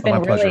 This has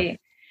been really...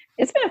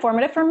 It's been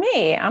informative for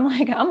me.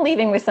 I'm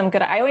leaving with some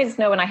good. I always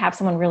know when I have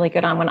someone really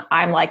good on, when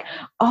I'm like,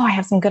 oh, I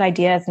have some good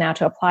ideas now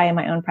to apply in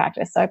my own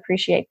practice. So I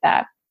appreciate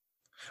that.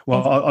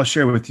 Well, I'll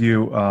share with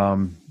you.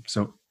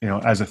 So,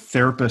 as a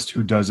therapist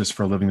who does this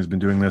for a living, has been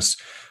doing this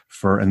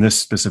in this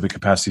specific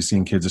capacity,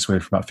 seeing kids this way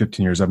for about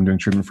 15 years. I've been doing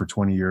treatment for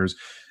 20 years,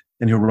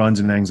 and who runs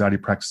an anxiety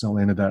practice in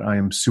Atlanta that I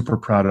am super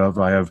proud of.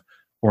 I have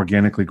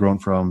organically grown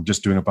from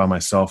just doing it by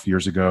myself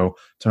years ago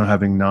to now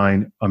having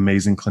 9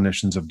 amazing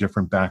clinicians of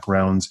different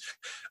backgrounds.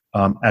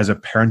 As a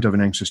parent of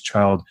an anxious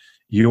child,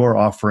 you are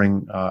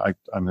offering,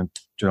 I'm going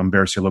to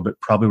embarrass you a little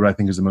bit, probably what I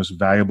think is the most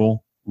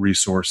valuable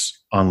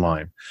resource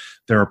online.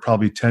 There are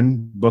probably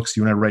 10 books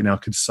you and I right now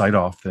could cite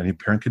off that any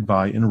parent could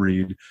buy and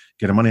read.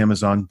 Get them on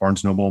Amazon.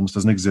 Barnes & Noble almost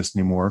doesn't exist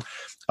anymore.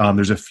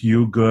 There's a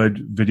few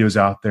good videos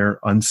out there.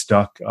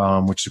 Unstuck,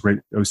 which is a great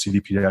OCD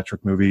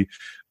pediatric movie,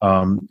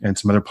 and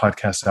some other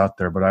podcasts out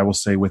there. But I will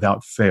say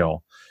without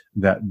fail,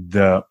 that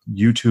the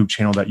YouTube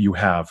channel that you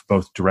have,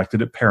 both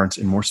directed at parents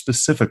and more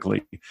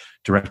specifically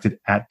directed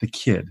at the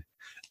kid,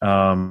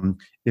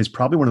 is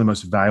probably one of the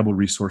most valuable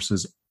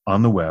resources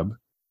on the web.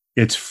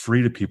 It's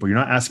free to people. You're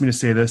not asking me to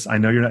say this. I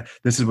know you're not.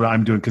 This is what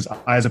I'm doing because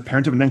I, as a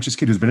parent of an anxious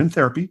kid who's been in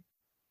therapy,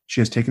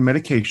 she has taken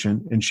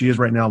medication, and she is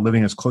right now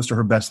living as close to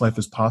her best life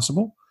as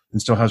possible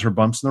and still has her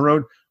bumps in the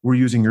road. We're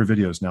using your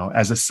videos now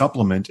as a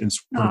supplement and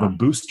sort of a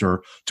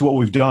booster to what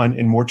we've done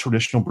in more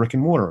traditional brick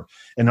and mortar.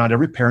 And not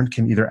every parent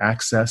can either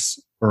access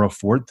or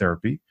afford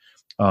therapy.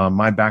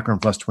 My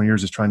background for the last 20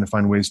 years is trying to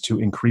find ways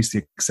to increase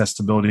the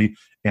accessibility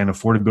and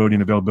affordability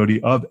and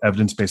availability of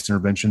evidence-based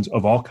interventions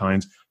of all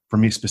kinds, for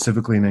me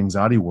specifically in the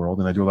anxiety world.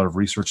 And I do a lot of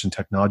research and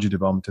technology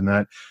development in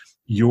that.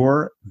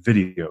 Your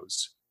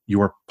videos,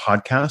 your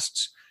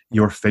podcasts,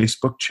 your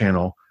Facebook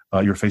channel,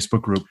 your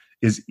Facebook group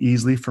is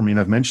easily, for me, and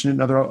I've mentioned it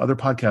in other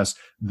podcasts,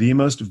 the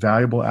most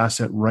valuable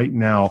asset right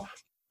now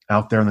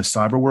out there in the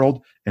cyber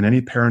world. And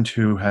any parent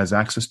who has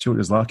access to it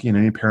is lucky. And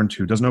any parent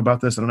who doesn't know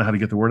about this, I don't know how to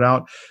get the word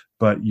out,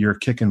 but you're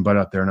kicking butt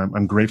out there. And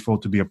I'm grateful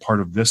to be a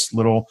part of this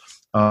little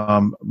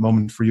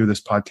moment for you,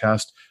 this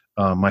podcast.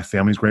 My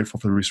family's grateful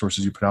for the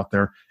resources you put out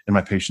there, and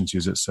my patients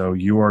use it. So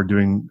you are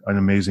doing an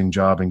amazing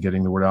job in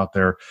getting the word out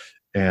there.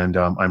 And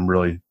I'm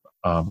really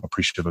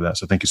appreciative of that.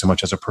 So thank you so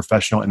much as a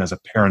professional and as a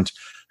parent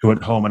who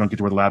at home, I don't get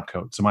to wear the lab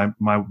coat. So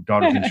my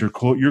daughter thinks you're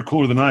cool. You're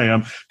cooler than I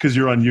am because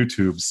you're on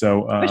YouTube.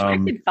 So I wish my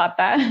kids thought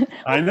that.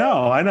 I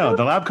know.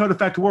 The lab coat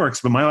effect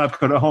works, but my lab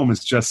coat at home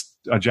is just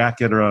a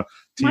jacket or a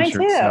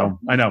t-shirt. So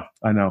I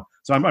know.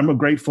 So I'm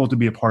grateful to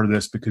be a part of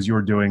this because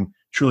you're doing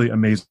truly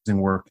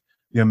amazing work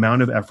the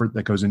amount of effort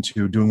that goes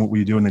into doing what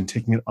we do and then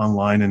taking it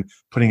online and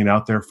putting it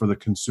out there for the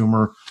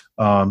consumer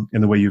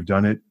in the way you've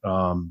done it,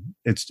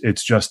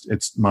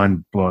 it's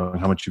mind blowing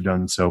how much you've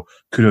done. So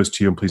kudos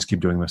to you, and please keep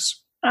doing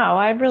this. Oh,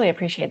 I really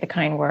appreciate the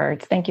kind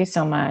words. Thank you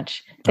so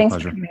much. Thanks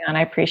for coming on.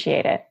 I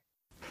appreciate it.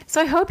 So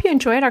I hope you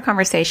enjoyed our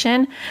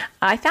conversation.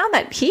 I found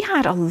that he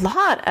had a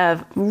lot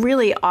of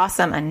really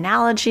awesome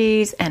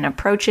analogies and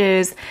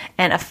approaches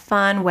and a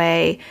fun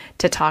way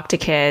to talk to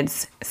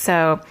kids.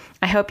 So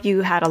I hope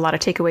you had a lot of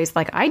takeaways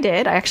like I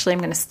did. I actually am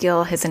going to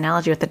steal his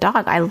analogy with the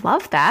dog. I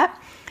love that.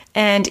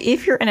 And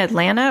if you're in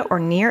Atlanta or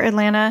near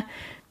Atlanta,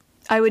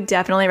 I would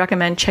definitely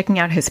recommend checking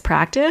out his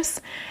practice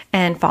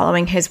and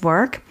following his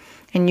work.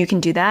 And you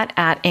can do that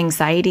at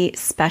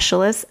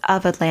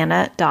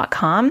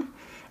anxietyspecialistofatlanta.com.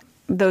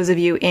 Those of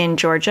you in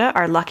Georgia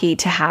are lucky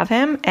to have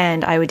him,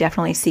 and I would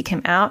definitely seek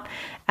him out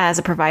as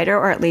a provider,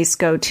 or at least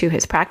go to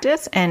his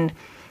practice and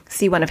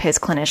see one of his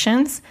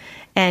clinicians.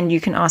 And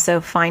you can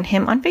also find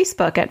him on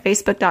Facebook at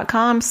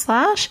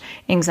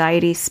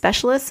facebook.com/Anxiety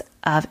Specialist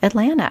of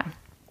Atlanta.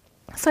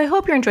 So I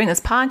hope you're enjoying this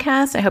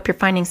podcast. I hope you're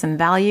finding some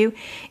value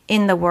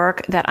in the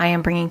work that I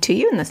am bringing to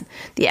you and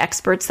the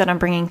experts that I'm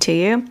bringing to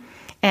you.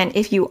 And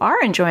if you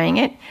are enjoying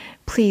it,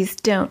 please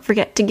don't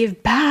forget to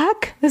give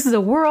back. This is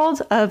a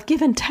world of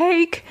give and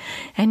take,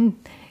 and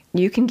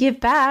you can give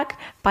back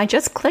by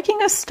just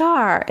clicking a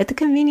star at the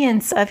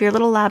convenience of your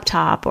little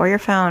laptop or your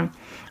phone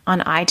on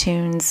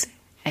iTunes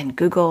and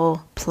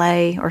Google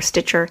Play or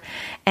Stitcher,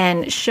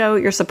 and show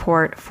your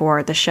support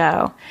for the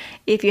show.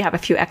 If you have a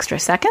few extra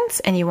seconds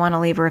and you want to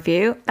leave a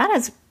review, that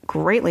is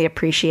greatly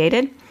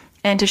appreciated.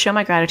 And to show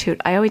my gratitude,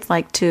 I always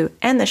like to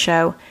end the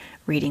show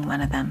reading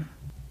one of them.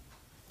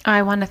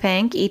 I want to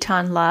thank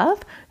Eton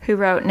Love, who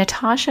wrote,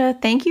 "Natasha,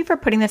 thank you for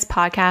putting this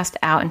podcast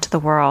out into the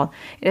world.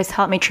 It has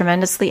helped me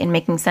tremendously in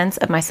making sense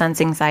of my son's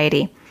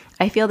anxiety.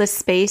 I feel this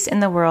space in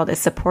the world is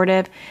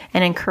supportive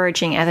and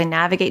encouraging as I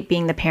navigate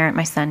being the parent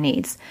my son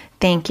needs.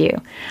 Thank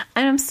you."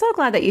 And I'm so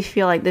glad that you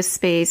feel like this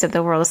space of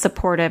the world is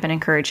supportive and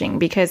encouraging,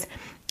 because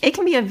it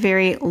can be a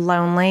very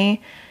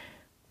lonely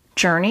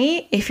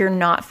journey if you're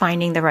not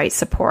finding the right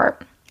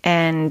support.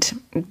 And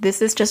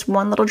this is just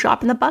one little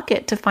drop in the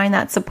bucket to find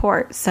that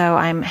support. So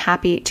I'm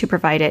happy to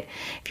provide it.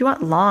 If you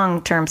want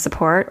long-term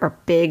support or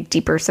big,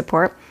 deeper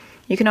support,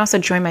 you can also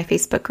join my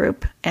Facebook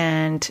group.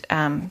 And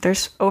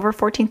there's over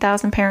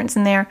 14,000 parents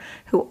in there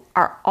who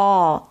are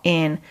all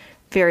in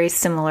very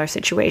similar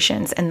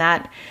situations. And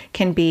that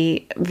can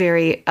be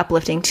very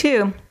uplifting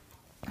too,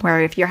 where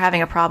if you're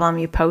having a problem,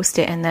 you post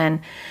it, and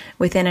then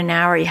within an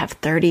hour, you have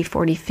 30,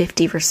 40,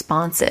 50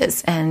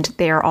 responses, and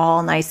they are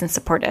all nice and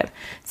supportive.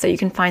 So you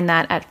can find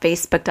that at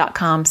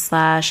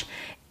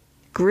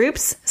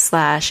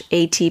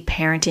facebook.com/groups/AT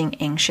Parenting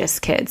Anxious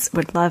Kids.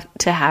 Would love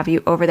to have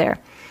you over there.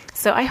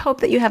 So I hope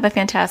that you have a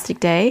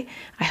fantastic day.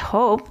 I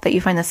hope that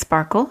you find the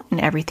sparkle in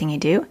everything you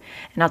do,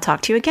 and I'll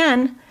talk to you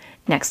again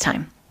next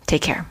time.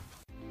 Take care.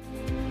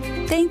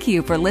 Thank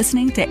you for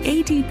listening to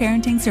AT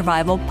Parenting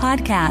Survival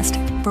Podcast.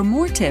 For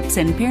more tips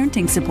and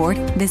parenting support,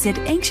 visit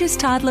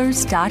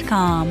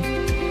anxioustoddlers.com.